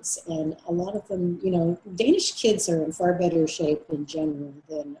those kids. And a lot of them, Danish kids are in far better shape in general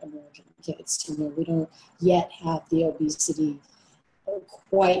than American kids. We don't yet have the obesity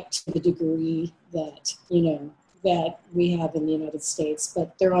quite to the degree that, that we have in the United States,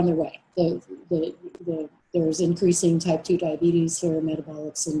 but they're on their way. There's increasing type 2 diabetes here,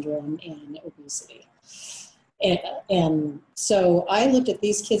 metabolic syndrome, and obesity. And so I looked at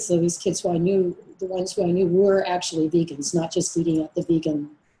these kids who I knew, the ones who I knew were actually vegans, not just eating at the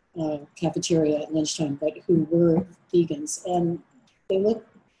vegan cafeteria at lunchtime, but who were vegans. And they're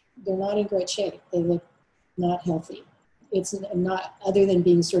not in great shape. They look not healthy. It's not, other than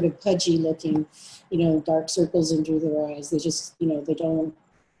being sort of pudgy looking, dark circles under their eyes. They just, they don't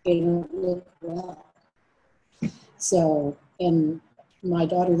look well. So, and my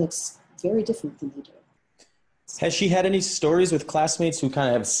daughter looks very different than they do. Has she had any stories with classmates who kind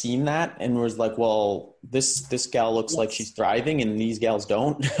of have seen that and was like, well, this gal looks like she's thriving and these gals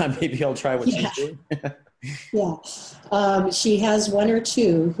don't? Maybe I'll try what she's doing. Yeah. She has one or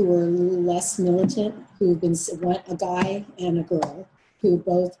two who are less militant, who've been, a guy and a girl, who have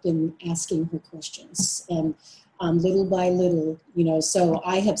both been asking her questions. And little by little, so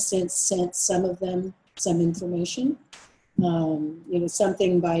I have since sent some of them some information.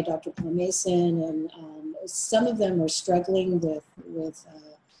 Something by Dr. Paul Mason, and some of them are struggling with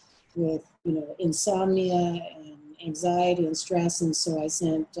insomnia and anxiety and stress, and so I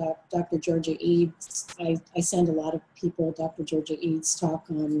sent Dr. Georgia Eads. I send a lot of people Dr. Georgia Eads'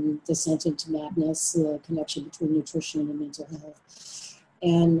 talk on Descent into Madness, the connection between nutrition and mental health,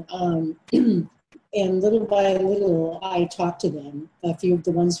 and and little by little I talk to them, a few of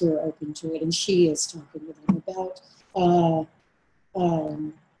the ones who are open to it, and she is talking to them about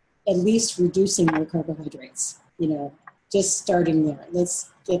at least reducing their carbohydrates, just starting there. Let's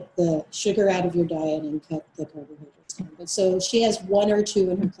get the sugar out of your diet and cut the carbohydrates down. But so she has one or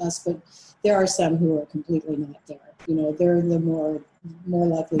two in her class, but there are some who are completely not there. They're the more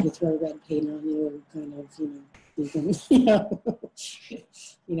likely to throw red paint on you, kind of, vegan,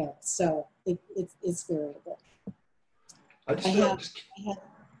 so it's variable.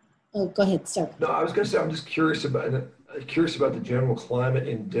 Oh, go ahead. Sorry. No, I was going to say, I'm just curious about the general climate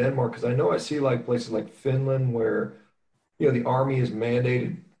in Denmark, because I know I see places like Finland where, the army has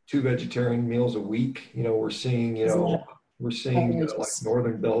mandated 2 vegetarian meals a week. We're seeing, like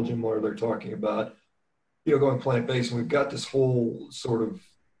northern Belgium where they're talking about, going plant-based, and we've got this whole sort of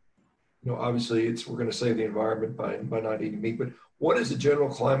obviously we're going to save the environment by not eating meat, but what is the general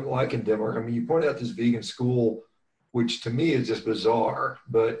climate like in Denmark? I mean, you point out this vegan school, which to me is just bizarre,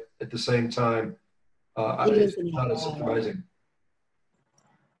 but at the same time, it's not as surprising.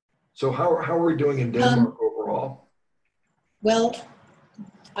 So how are we doing in Denmark overall? Well,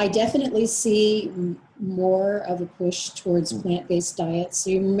 I definitely see more of a push towards plant-based diets. So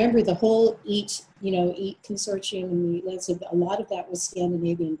you remember the whole Eat consortium and the Eat, a lot of that was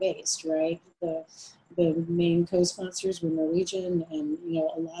Scandinavian-based, right? The main co-sponsors were Norwegian, and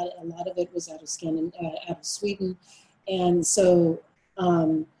a lot of it was out of Sweden, and so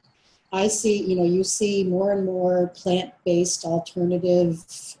I see you see more and more plant-based alternative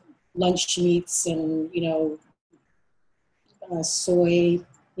lunch meats and soy,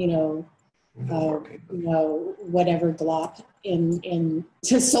 whatever glop in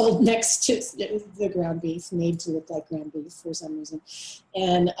sold next to the ground beef, made to look like ground beef for some reason,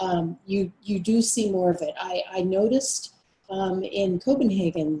 and you do see more of it. I noticed in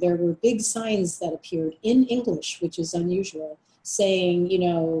Copenhagen there were big signs that appeared in English, which is unusual, saying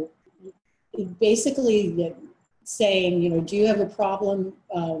basically saying do you have a problem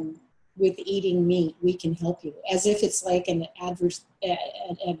with eating meat? We can help you, as if it's like an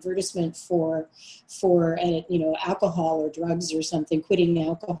advertisement for alcohol or drugs or something, quitting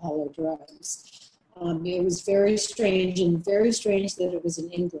alcohol or drugs. It was very strange that it was in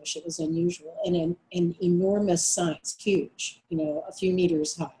English. It was unusual, and an enormous signs, huge, a few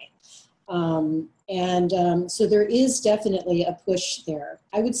meters high. So there is definitely a push there.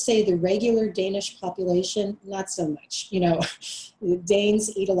 I would say the regular Danish population, not so much. The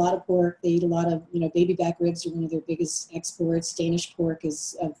Danes eat a lot of pork. They eat a lot of, baby back ribs are one of their biggest exports. Danish pork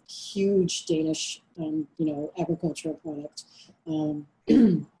is a huge Danish, agricultural product,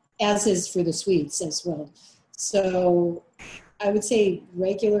 as is for the Swedes as well. So I would say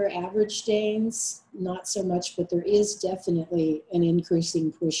regular average Danes, not so much, but there is definitely an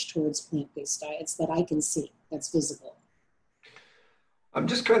increasing push towards plant-based diets that I can see, that's visible. I'm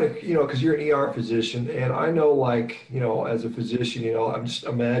just kind of, because you're an ER physician, and I know, as a physician, I'm just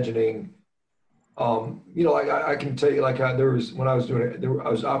imagining, I can tell you, when I was doing it, I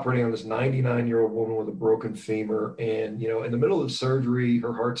was operating on this 99-year-old woman with a broken femur, and, in the middle of the surgery,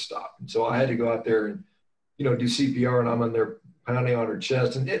 her heart stopped. And so I had to go out there and, do CPR, and I'm on there pounding on her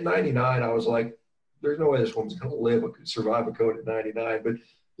chest. And at 99, I was like, there's no way this woman's going to survive a code at 99. But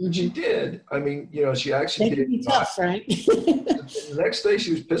she did. I mean, she actually did. That can be tough, right? The next day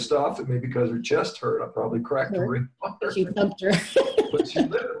she was pissed off at me because her chest hurt. I probably cracked her rib. She thumped her. But she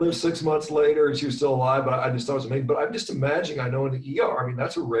lived 6 months later, and she was still alive. But I just thought it was amazing. But I'm just imagining, I know in the ER, I mean,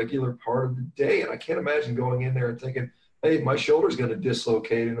 that's a regular part of the day. And I can't imagine going in there and thinking, hey, my shoulder's going to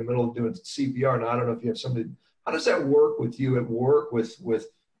dislocate in the middle of doing CPR. Now, I don't know if you have somebody. How does that work with you at work with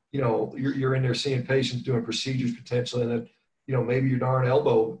you're in there seeing patients doing procedures potentially, and then, maybe your darn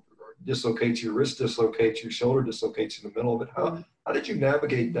elbow dislocates, your wrist dislocates, your shoulder dislocates in the middle of it. How did you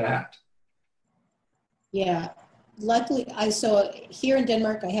navigate that? Yeah, luckily, so here in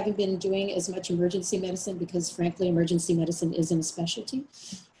Denmark, I haven't been doing as much emergency medicine because, frankly, emergency medicine isn't a specialty.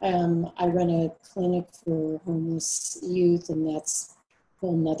 I run a clinic for homeless youth, and that's a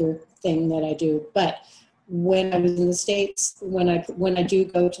whole nother thing that I do. But when I was in the States, when I do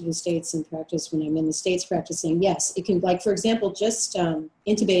go to the States and practice, when I'm in the States practicing, yes, it can, like, for example, just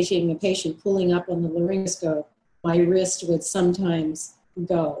intubating a patient, pulling up on the laryngoscope, my wrist would sometimes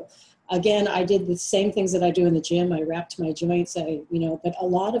go. Again, I did the same things that I do in the gym. I wrapped my joints, but a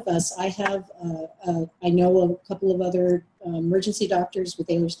lot of us, I know a couple of other emergency doctors with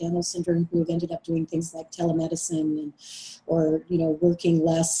Ehlers-Danlos Syndrome who have ended up doing things like telemedicine or working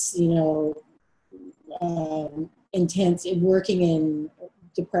less, intense, working in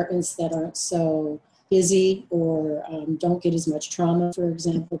departments that aren't so busy or don't get as much trauma, for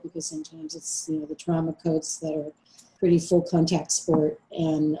example, because sometimes it's, the trauma codes that are pretty full contact sport,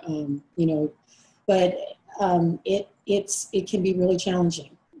 and but it can be really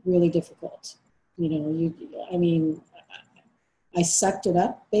challenging, really difficult. I sucked it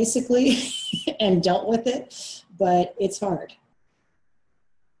up basically and dealt with it, but it's hard.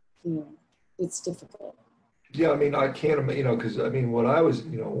 It's difficult. Yeah, I mean, I can't, because what I was,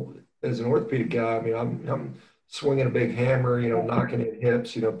 as an orthopedic guy, I'm swinging a big hammer, knocking in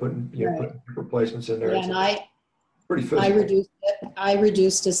hips, putting hip replacements in there. Yeah, and pretty physical. I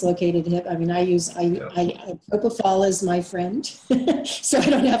reduced dislocated hip. I propofol is my friend, so I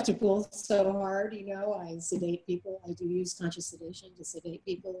don't have to pull so hard. I sedate people. I do use conscious sedation to sedate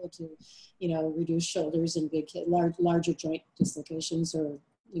people to, reduce shoulders and larger joint dislocations or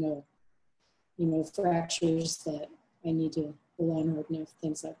fractures that I need to pull on hard enough,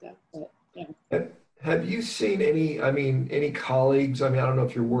 things like that. But yeah. Have you seen any colleagues? I mean, I don't know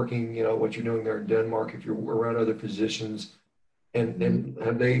if you're working, what you're doing there in Denmark, if you're around other physicians, and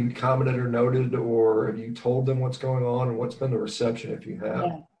have they commented or noted, or have you told them what's going on, and what's been the reception if you have?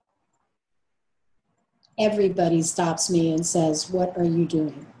 Yeah. Everybody stops me and says, "What are you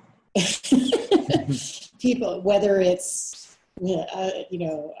doing?" People, whether it's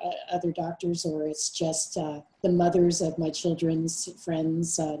other doctors, or it's just the mothers of my children's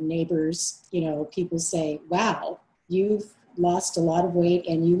friends, neighbors, people say, "Wow, you've lost a lot of weight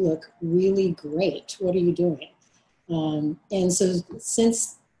and you look really great. What are you doing?" And so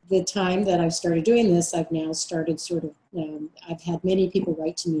since the time that I've started doing this, I've now started I've had many people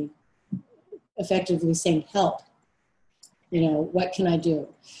write to me effectively saying, "Help, what can I do?"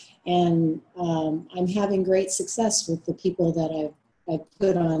 And I'm having great success with the people that I've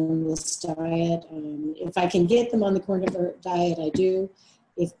put on this diet. If I can get them on the carnivore diet, I do.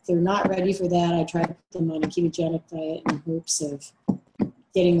 If they're not ready for that, I try to put them on a ketogenic diet in hopes of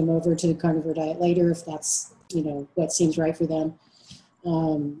getting them over to the carnivore diet later, if that's what seems right for them.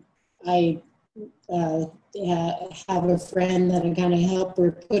 I have a friend that I kind of help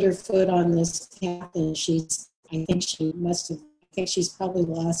her put her foot on this path, and I think she's probably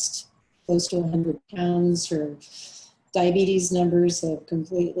lost close to 100 pounds. Her diabetes numbers have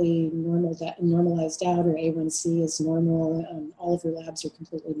completely normalized out. Her A1C is normal. All of her labs are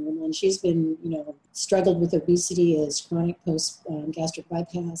completely normal. And she's been, struggled with obesity as chronic post-gastric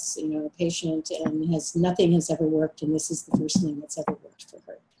bypass, patient, and nothing has ever worked. And this is the first thing that's ever worked for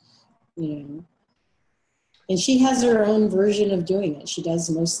her, And she has her own version of doing it. She does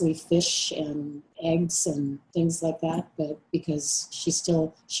mostly fish and eggs and things like that, but because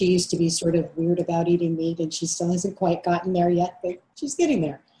she used to be sort of weird about eating meat, and she still hasn't quite gotten there yet, but she's getting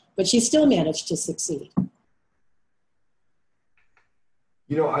there. But she still managed to succeed.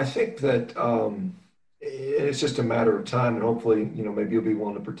 I think that it's just a matter of time, and hopefully, maybe you'll be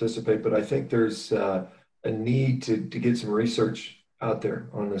willing to participate, but I think there's a need to get some research out there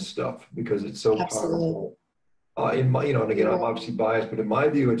on this stuff because it's so powerful. And again, I'm obviously biased, but in my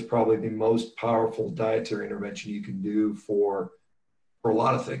view, it's probably the most powerful dietary intervention you can do for a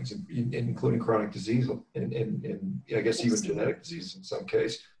lot of things, including chronic disease and I guess even genetic disease in some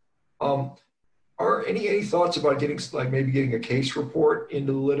case. Are any thoughts about getting a case report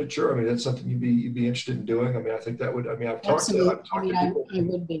into the literature? I mean, that's something you'd be interested in doing. I mean, I think that would. I mean, I've talked to people. I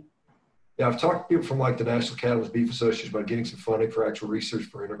would be. Yeah, I've talked to people from like the National Cattlemen's Beef Association about getting some funding for actual research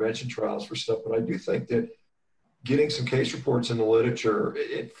for intervention trials for stuff, but I do think that getting some case reports in the literature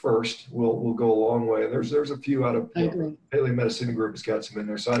at first will go a long way. And there's a few out of Paleo Medicine Group has got some in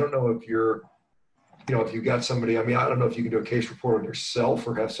there. So I don't know if if you've got somebody, I mean, I don't know if you can do a case report on yourself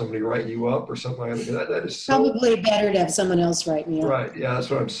or have somebody write you up or something like that. That is probably better to have someone else write me up. Right. Yeah, that's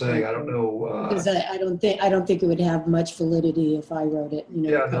what I'm saying. I don't know. Because I don't think it would have much validity if I wrote it.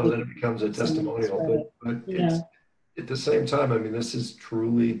 Yeah, no, then it becomes a testimonial. But it's, at the same time, I mean, this is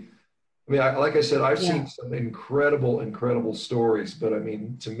truly, I mean, like I said, I've seen some incredible stories, but I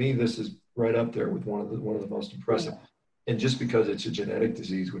mean, to me, this is right up there with one of the most impressive. And just because it's a genetic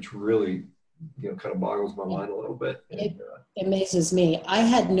disease, which really, kind of boggles my mind a little bit. It amazes me. I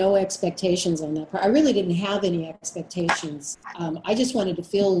had no expectations on that part. I really didn't have any expectations. I just wanted to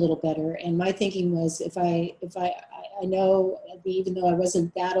feel a little better. And my thinking was, if I know, even though I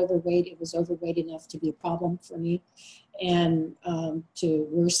wasn't that overweight, it was overweight enough to be a problem for me, and to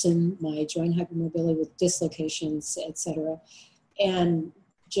worsen my joint hypermobility with dislocations, etc. And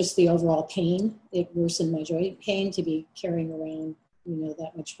just the overall pain, it worsened my joint pain to be carrying around,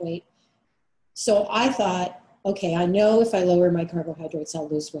 that much weight. So I thought, okay, I know if I lower my carbohydrates, I'll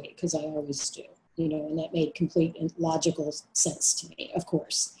lose weight, because I always do, and that made complete and logical sense to me, of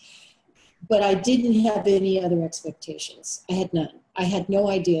course. But I didn't have any other expectations. I had none. I had no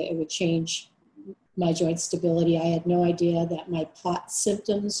idea it would change my joint stability. I had no idea that my POTS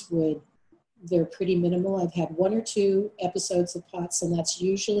symptoms they're pretty minimal. I've had 1 or 2 episodes of POTS, and that's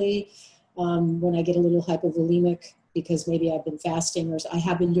usually when I get a little hypovolemic, because maybe I've been fasting, or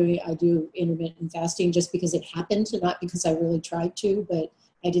I do intermittent fasting just because it happened, not because I really tried to, but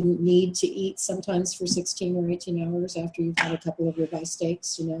I didn't need to eat sometimes for 16 or 18 hours after you've had a couple of ribeye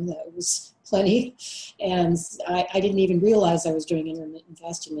steaks, that was plenty. And I didn't even realize I was doing intermittent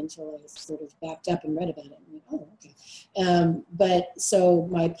fasting until I sort of backed up and read about it. And went, oh, okay. But so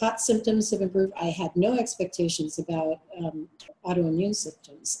my POTS symptoms have improved. I had no expectations about autoimmune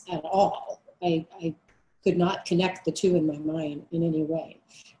symptoms at all. I could not connect the two in my mind in any way.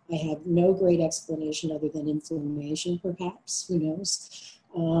 I have no great explanation other than inflammation, perhaps, who knows.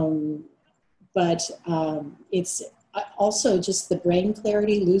 But also just the brain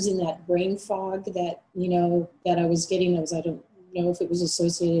clarity, losing that brain fog that, that I was getting. I don't know if it was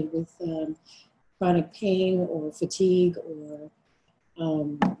associated with chronic pain or fatigue or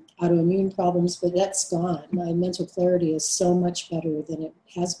autoimmune problems, but that's gone. My mental clarity is so much better than it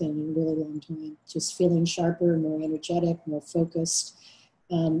has been in a really long time. Just feeling sharper, more energetic, more focused.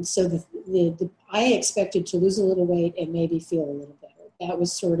 So I expected to lose a little weight and maybe feel a little better. That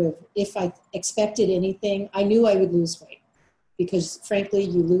was sort of, if I expected anything, I knew I would lose weight because frankly,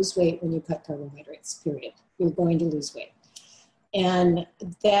 you lose weight when you cut carbohydrates, period. You're going to lose weight. And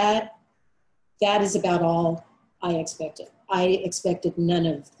that is about all I expected. I expected none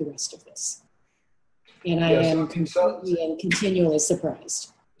of the rest of this. And I am continually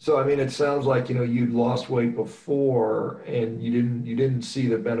surprised. So, I mean, it sounds like, you'd lost weight before and you didn't see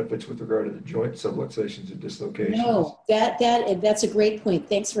the benefits with regard to the joint subluxations and dislocations. No, that's a great point.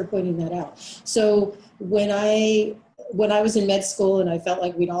 Thanks for pointing that out. So when I was in med school and I felt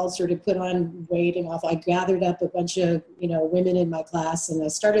like we'd all sort of put on weight and off, I gathered up a bunch of, women in my class and I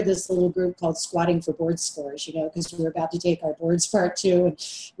started this little group called Squatting for Board Scores, because we were about to take our boards part 2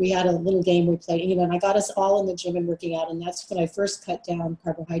 and we had a little game we played, and I got us all in the gym and working out. And that's when I first cut down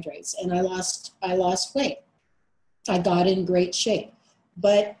carbohydrates and I lost weight. I got in great shape,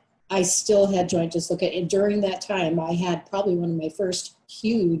 but I still had joint dislocation. And during that time, I had probably one of my first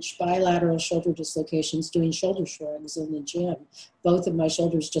huge bilateral shoulder dislocations doing shoulder shrugs in the gym. Both of my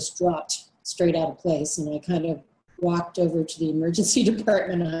shoulders just dropped straight out of place. And I kind of walked over to the emergency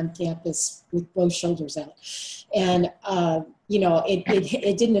department on campus with both shoulders out. And,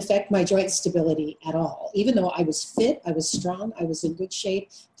 it didn't affect my joint stability at all. Even though I was fit, I was strong, I was in good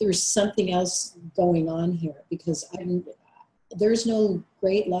shape, there was something else going on here because there's no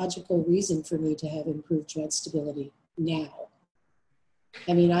great logical reason for me to have improved joint stability now.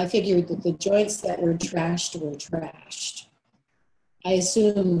 I mean, I figured that the joints that were trashed were trashed. I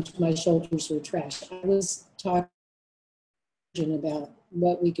assumed my shoulders were trashed. I was talking about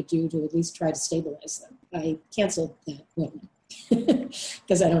what we could do to at least try to stabilize them. I canceled that appointment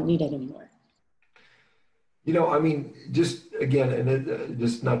because I don't need it anymore. I mean, just again, and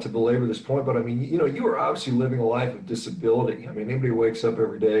just not to belabor this point, but I mean, you are obviously living a life of disability. I mean, anybody wakes up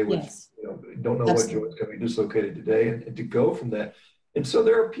every day with, yes. Don't know Absolutely. What joint's going to be dislocated today, and to go from that. And so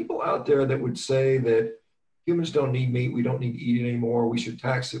there are people out there that would say that humans don't need meat. We don't need to eat it anymore. We should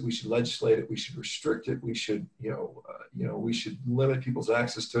tax it. We should legislate it. We should restrict it. We should, we should limit people's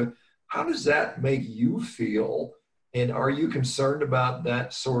access to it. How does that make you feel? And are you concerned about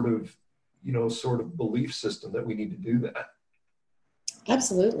that sort of belief system that we need to do that?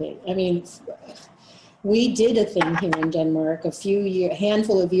 Absolutely. I mean, we did a thing here in Denmark a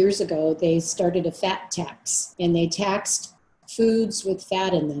handful of years ago. They started a fat tax and they taxed foods with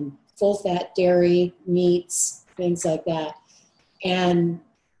fat in them, full fat dairy, meats, things like that. And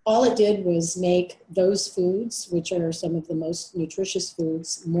all it did was make those foods, which are some of the most nutritious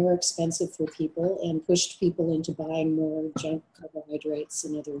foods, more expensive for people and pushed people into buying more junk carbohydrates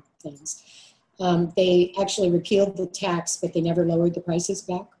and other things. They actually repealed the tax, but they never lowered the prices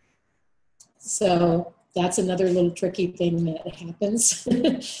back. So that's another little tricky thing that happens.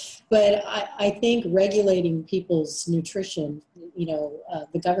 But I think regulating people's nutrition,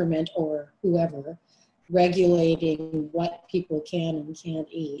 the government or whoever, regulating what people can and can't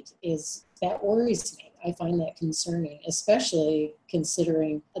eat that worries me. I find that concerning, especially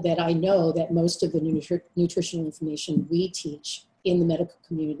considering that I know that most of the nutritional information we teach in the medical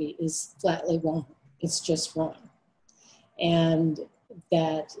community is flatly wrong. It's just wrong. And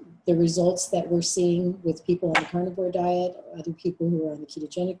that the results that we're seeing with people on the carnivore diet, or other people who are on the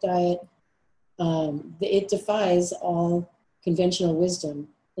ketogenic diet, it defies all conventional wisdom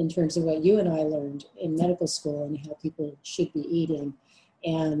in terms of what you and I learned in medical school and how people should be eating.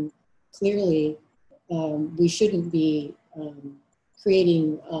 And clearly, we shouldn't be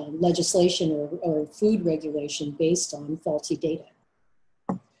creating legislation or food regulation based on faulty data.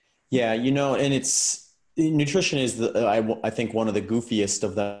 Yeah, and nutrition is I think one of the goofiest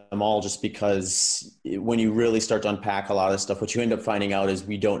of them all, just because when you really start to unpack a lot of this stuff, what you end up finding out is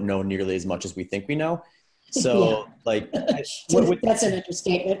we don't know nearly as much as we think we know. So that's an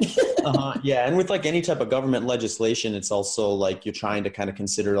understatement. Yeah. And with like any type of government legislation, it's also like you're trying to kind of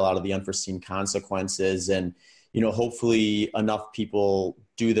consider a lot of the unforeseen consequences, and, hopefully enough people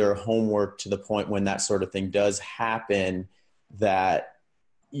do their homework to the point when that sort of thing does happen, that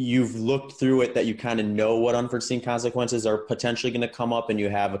you've looked through it, that you kind of know what unforeseen consequences are potentially going to come up, and you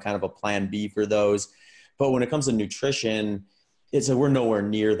have a kind of a plan B for those. But when it comes to nutrition, we're nowhere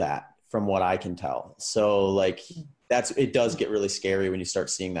near that from what I can tell. So it does get really scary when you start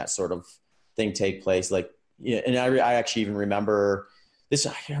seeing that sort of thing take place. Like, Yeah, and I actually even remember this.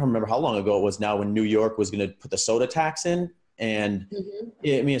 I can't remember how long ago it was now when New York was going to put the soda tax in, and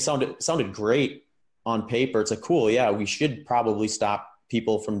it sounded great on paper. It's like, cool, yeah, we should probably stop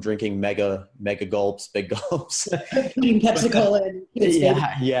people from drinking mega gulps, big gulps. Putting Pepsi Cola in.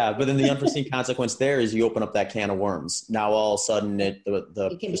 Yeah. But then the unforeseen consequence there is you open up that can of worms. Now all of a sudden it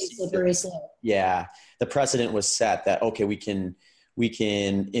can be slippery slope. Yeah, the precedent was set that okay, we can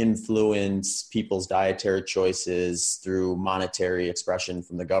influence people's dietary choices through monetary expression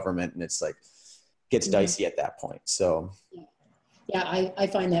from the government, and it's like gets dicey at that point. So yeah, I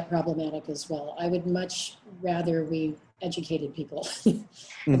find that problematic as well. I would much rather we educated people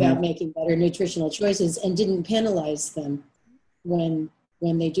about making better nutritional choices and didn't penalize them when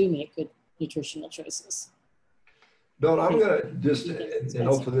they do make good nutritional choices. Bill, I'm going to just, and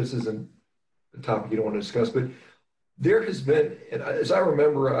hopefully this isn't a topic you don't want to discuss, but there has been, and as I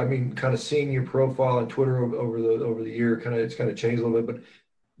remember, I mean, kind of seeing your profile on Twitter over the year, it's kind of changed a little bit, but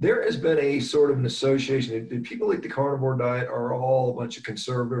there has been a sort of an association. The people eat the carnivore diet are all a bunch of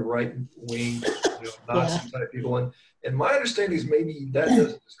conservative, right-wing, Nazi type people. And my understanding is maybe that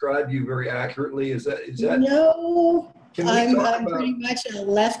doesn't describe you very accurately. Is that? No, I'm pretty much a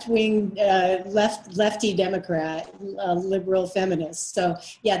left-wing, lefty Democrat, liberal feminist. So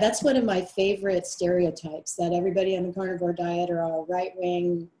yeah, that's one of my favorite stereotypes, that everybody on the carnivore diet are all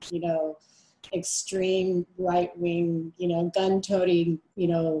right-wing, extreme right-wing, gun-toting,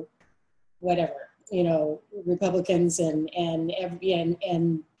 whatever, Republicans and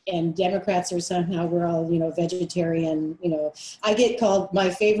Democrats are somehow, we're all, vegetarian, I get called, my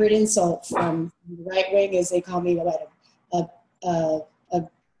favorite insult from the right wing is they call me a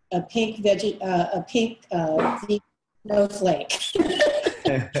pink snowflake.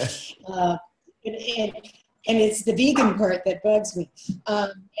 And it's the vegan part that bugs me.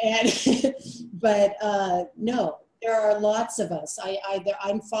 No, there are lots of us.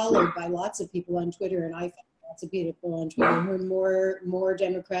 I'm followed by lots of people on Twitter, and I follow lots of people on Twitter who are more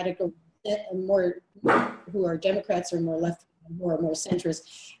democratic, or who are Democrats, or more left, or more centrist.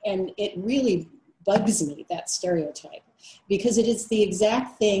 And it really bugs me, that stereotype, because it is the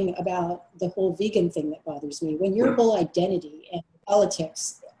exact thing about the whole vegan thing that bothers me. When your whole identity and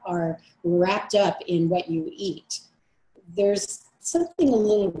politics are wrapped up in what you eat, there's something a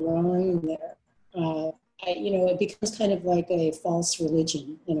little wrong there. It becomes kind of like a false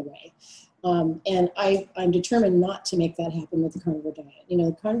religion in a way. And I'm determined not to make that happen with the carnivore diet.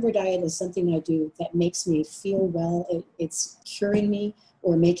 The carnivore diet is something I do that makes me feel well. It's curing me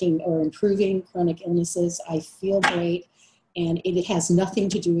or improving chronic illnesses. I feel great, and it has nothing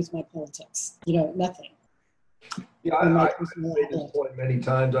to do with my politics. Nothing. Yeah, I've made this point many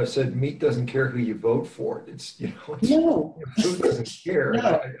times. I said meat doesn't care who you vote for. No. Food doesn't care.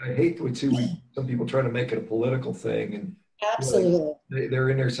 No. I hate some people try to make it a political thing, and absolutely, they're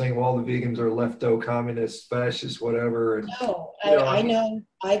in there saying, well, the vegans are lefto, communists, fascists, whatever. And, no, I know.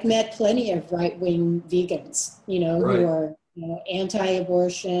 I've met plenty of right-wing vegans, who are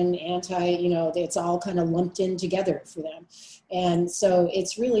anti-abortion, it's all kind of lumped in together for them, and so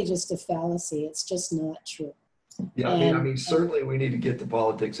it's really just a fallacy. It's just not true. Yeah, I mean, certainly we need to get the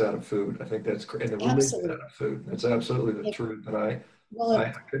politics out of food. I think that's great. And the religion out of food. That's absolutely the truth. And I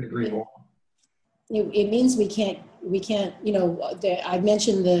couldn't agree more. It means we can't, I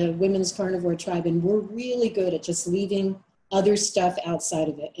mentioned the Women's Carnivore Tribe, and we're really good at just leaving other stuff outside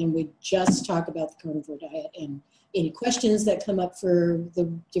of it. And we just talk about the carnivore diet and any questions that come up for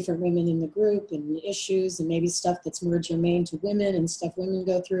the different women in the group, and issues, and maybe stuff that's more germane to women and stuff women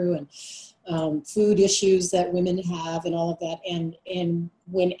go through, and food issues that women have, and all of that. And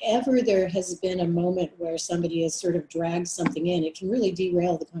whenever there has been a moment where somebody has sort of dragged something in, it can really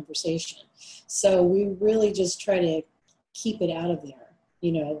derail the conversation. So we really just try to keep it out of there,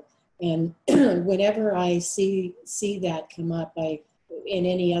 and whenever I see that come up, in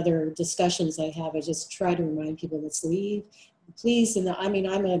any other discussions I have, I just try to remind people, let's leave, please. And I'm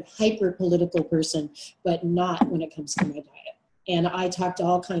a hyper political person, but not when it comes to my diet. And I talk to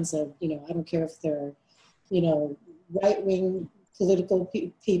all kinds of, I don't care if they're, right-wing political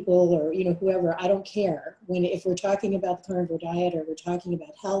people or, whoever, I don't care. If we're talking about the carnivore diet, or we're talking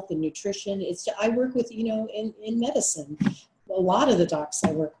about health and nutrition, I work with, in medicine. A lot of the docs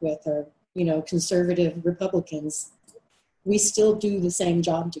I work with are, conservative Republicans. We still do the same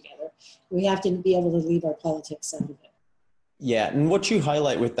job together. We have to be able to leave our politics out of it. Yeah, and what you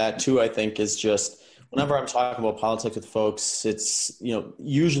highlight with that too, I think, is just whenever I'm talking about politics with folks, it's,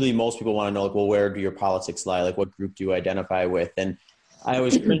 usually most people want to know, like, well, where do your politics lie? Like, what group do you identify with? And I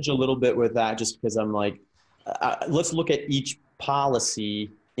always cringe a little bit with that, just because I'm like, let's look at each policy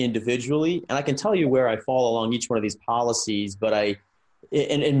individually. And I can tell you where I fall along each one of these policies, but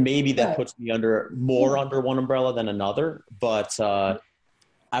and maybe that puts me under one umbrella than another. But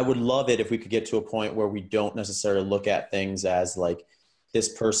I would love it if we could get to a point where we don't necessarily look at things as like,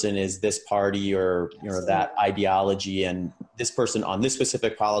 this person is this party or, that ideology, and this person on this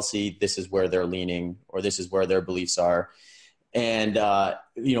specific policy, this is where they're leaning, or this is where their beliefs are. And,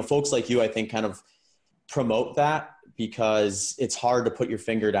 folks like you, I think, kind of promote that, because it's hard to put your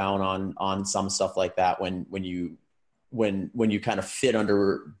finger down on some stuff like that when you kind of fit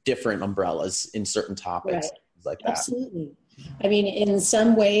under different umbrellas in certain topics, like that. Absolutely. I mean, in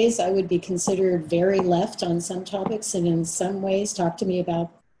some ways I would be considered very left on some topics, and in some ways talk to me about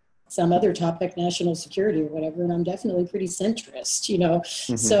some other topic, national security or whatever, and I'm definitely pretty centrist,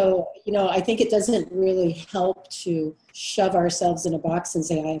 Mm-hmm. So, I think it doesn't really help to shove ourselves in a box and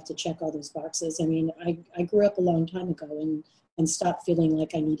say, I have to check all those boxes. I mean, I grew up a long time ago and stopped feeling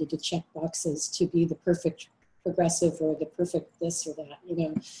like I needed to check boxes to be the perfect progressive or the perfect this or that,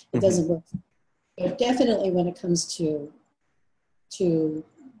 it doesn't work. But definitely when it comes to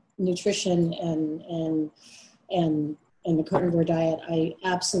nutrition and the carnivore diet, I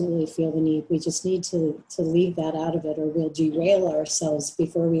absolutely feel the need. We just need to leave that out of it, or we'll derail ourselves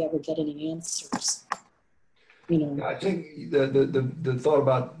before we ever get any answers. I think the thought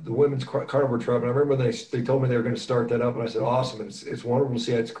about the women's carnivore tribe, and I remember they told me they were going to start that up, and I said, awesome. It's wonderful to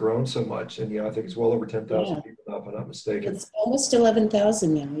see how it's grown so much. And, I think it's well over 10,000 people now, if I'm not mistaken. It's almost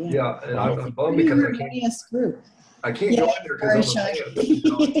 11,000 now, yeah. Yeah, and I'm bummed because I can't go in there because I'm a man.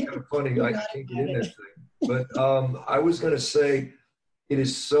 It's kind of funny. I can't get in that thing. But I was going to say, it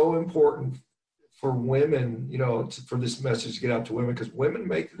is so important for women, for this message to get out to women, because women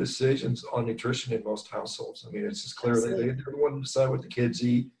make the decisions on nutrition in most households. I mean, it's just clear they're the one to decide what the kids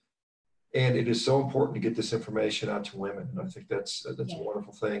eat. And it is so important to get this information out to women. And I think that's a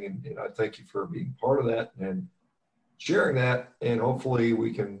wonderful thing. And I thank you for being part of that and sharing that. And hopefully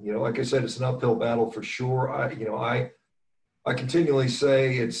we can, like I said, it's an uphill battle for sure. I continually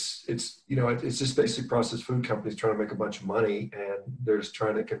say it's just basically processed food companies trying to make a bunch of money, and they're just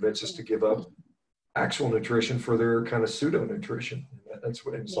trying to convince us to give up actual nutrition for their kind of pseudo nutrition. That's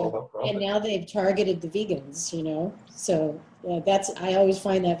what it's all about. Profit. And now they've targeted the vegans, so I always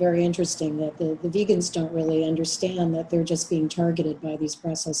find that very interesting, that the vegans don't really understand that they're just being targeted by these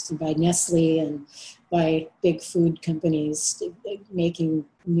processed, by Nestle and by big food companies making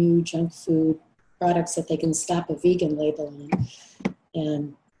new junk food products that they can slap a vegan label on,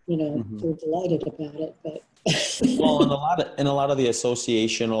 and they're delighted about it. But well, in a lot of the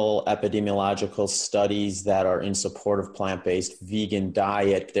associational epidemiological studies that are in support of plant-based vegan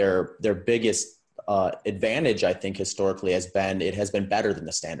diet, their biggest advantage, I think, historically has been better than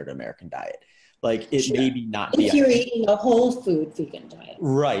the standard American diet. Like it maybe not be. If you're eating a whole food vegan diet.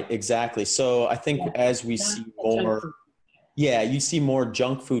 Right, exactly. So I think as we see more. Yeah, you see more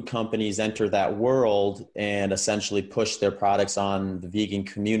junk food companies enter that world and essentially push their products on the vegan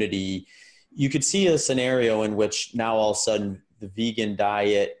community. You could see a scenario in which now all of a sudden the vegan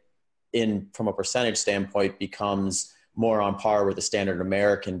diet from a percentage standpoint becomes more on par with the standard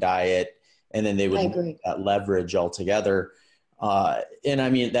American diet. And then they would lose that leverage altogether. And I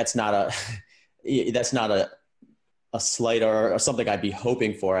mean, that's not a slight or something I'd be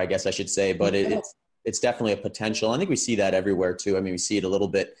hoping for, I guess I should say, but it's definitely a potential. I think we see that everywhere too. I mean, we see it a little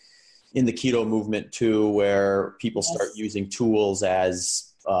bit in the keto movement too, where people start using tools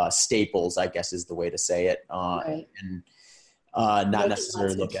as staples, I guess is the way to say it. And not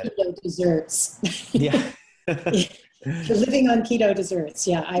necessarily look at keto desserts. Yeah. You're living on keto desserts.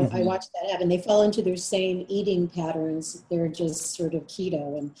 Yeah, I watched that happen. They fall into their same eating patterns. They're just sort of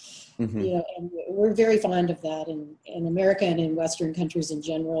keto. And, and we're very fond of that. And in America and in Western countries in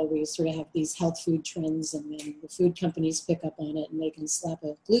general, we sort of have these health food trends, and then the food companies pick up on it, and they can slap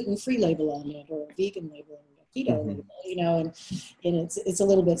a gluten-free label on it, or a vegan label, or a keto label, and it's a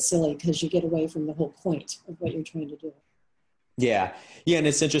little bit silly because you get away from the whole point of what you're trying to do. Yeah. And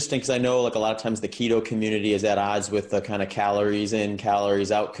it's interesting because I know like a lot of times the keto community is at odds with the kind of calories in,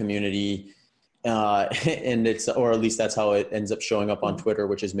 calories out community. And or at least that's how it ends up showing up on Twitter,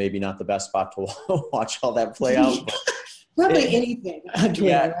 which is maybe not the best spot to watch all that play out. But probably anything on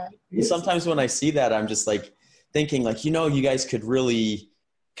Twitter, right? Sometimes when I see that, I'm just like thinking like, you guys could really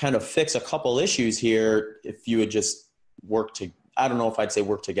kind of fix a couple issues here if you would just I don't know if I'd say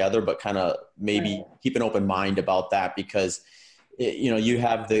work together, but kind of maybe keep an open mind about that, because you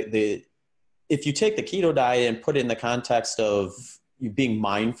have if you take the keto diet and put it in the context of you being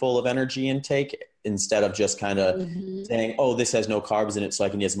mindful of energy intake instead of just kind of saying, oh, this has no carbs in it, so I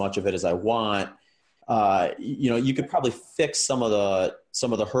can eat as much of it as I want. You could probably fix some of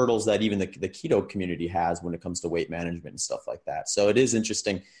some of the hurdles that even the keto community has when it comes to weight management and stuff like that. So it is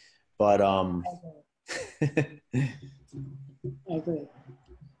interesting, but I agree.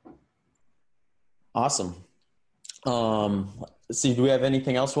 Awesome. Let's see, do we have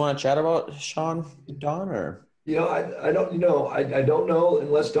anything else we want to chat about, Shawn, Don, or? I don't know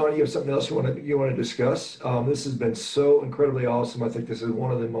unless, Don, you have something else you want to discuss. This has been so incredibly awesome. I think this is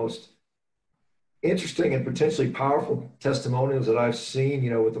one of the most interesting and potentially powerful testimonials that I've seen,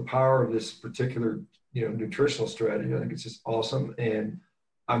 with the power of this particular, nutritional strategy. I think it's just awesome. And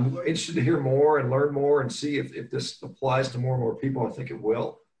I'm interested to hear more and learn more and see if this applies to more and more people. I think it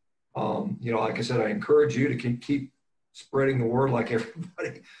will. Like I said, I encourage you to keep spreading the word like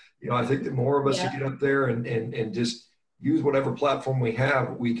everybody. I think that more of us should get up there and just use whatever platform we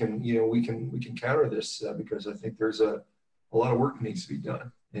have. We can counter this because I think there's a lot of work that needs to be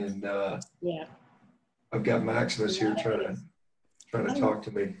done. And I've got Maximus here trying to talk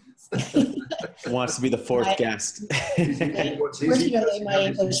to me. Wants to be the fourth guest. Fortunately, my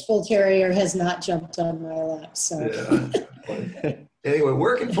English Bull Terrier has not jumped on my lap. So. Yeah. Anyway,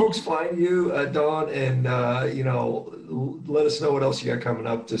 where can folks find you, Dawn? And let us know what else you got coming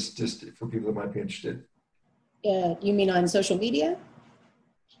up, just for people that might be interested. Yeah, you mean on social media?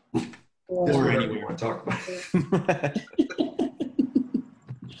 Or anywhere you want to talk about.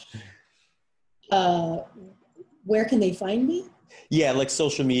 Where can they find me? Yeah, like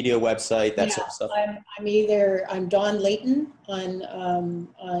social media, website, that sort of stuff. I'm Dawn Leighton on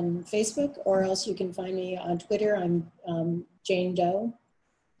Facebook, or else you can find me on Twitter. I'm Jane Doe,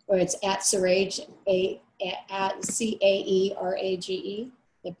 or it's at Caerage, at CAERAGE,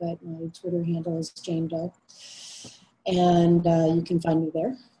 but my Twitter handle is Jane Doe, and you can find me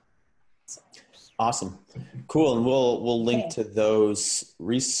there. So. Awesome. Cool. And we'll link to those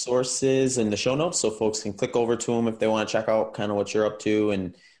resources in the show notes so folks can click over to them if they want to check out kind of what you're up to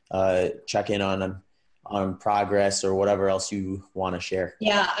and check in on progress or whatever else you want to share.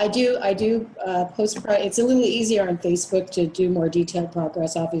 Yeah, I do post. It's a little easier on Facebook to do more detailed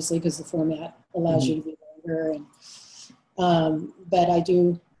progress, obviously, because the format allows you to be longer. And but I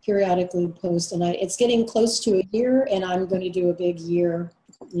do periodically post, and it's getting close to a year, and I'm going to do a big year,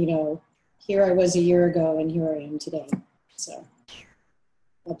 Here I was a year ago, and here I am today. So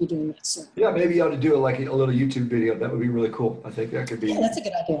I'll be doing that soon. Yeah, maybe you ought to do a little YouTube video. That would be really cool. I think that could be. Yeah, that's a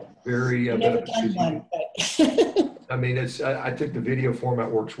good idea. Very. I've never done one, but. I mean, I think the video format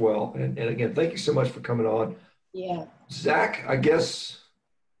works well. And again, thank you so much for coming on. Yeah. Zach, I guess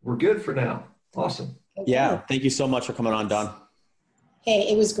we're good for now. Awesome. Okay. Yeah. Thank you so much for coming on, Don. Hey,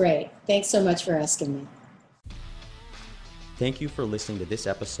 it was great. Thanks so much for asking me. Thank you for listening to this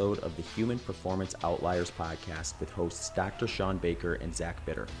episode of the Human Performance Outliers Podcast with hosts Dr. Shawn Baker and Zach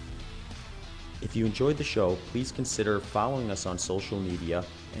Bitter. If you enjoyed the show, please consider following us on social media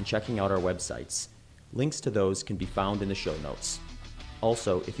and checking out our websites. Links to those can be found in the show notes.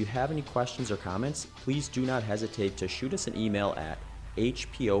 Also, if you have any questions or comments, please do not hesitate to shoot us an email at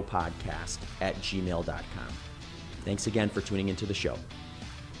hpopodcast@gmail.com. Thanks again for tuning into the show.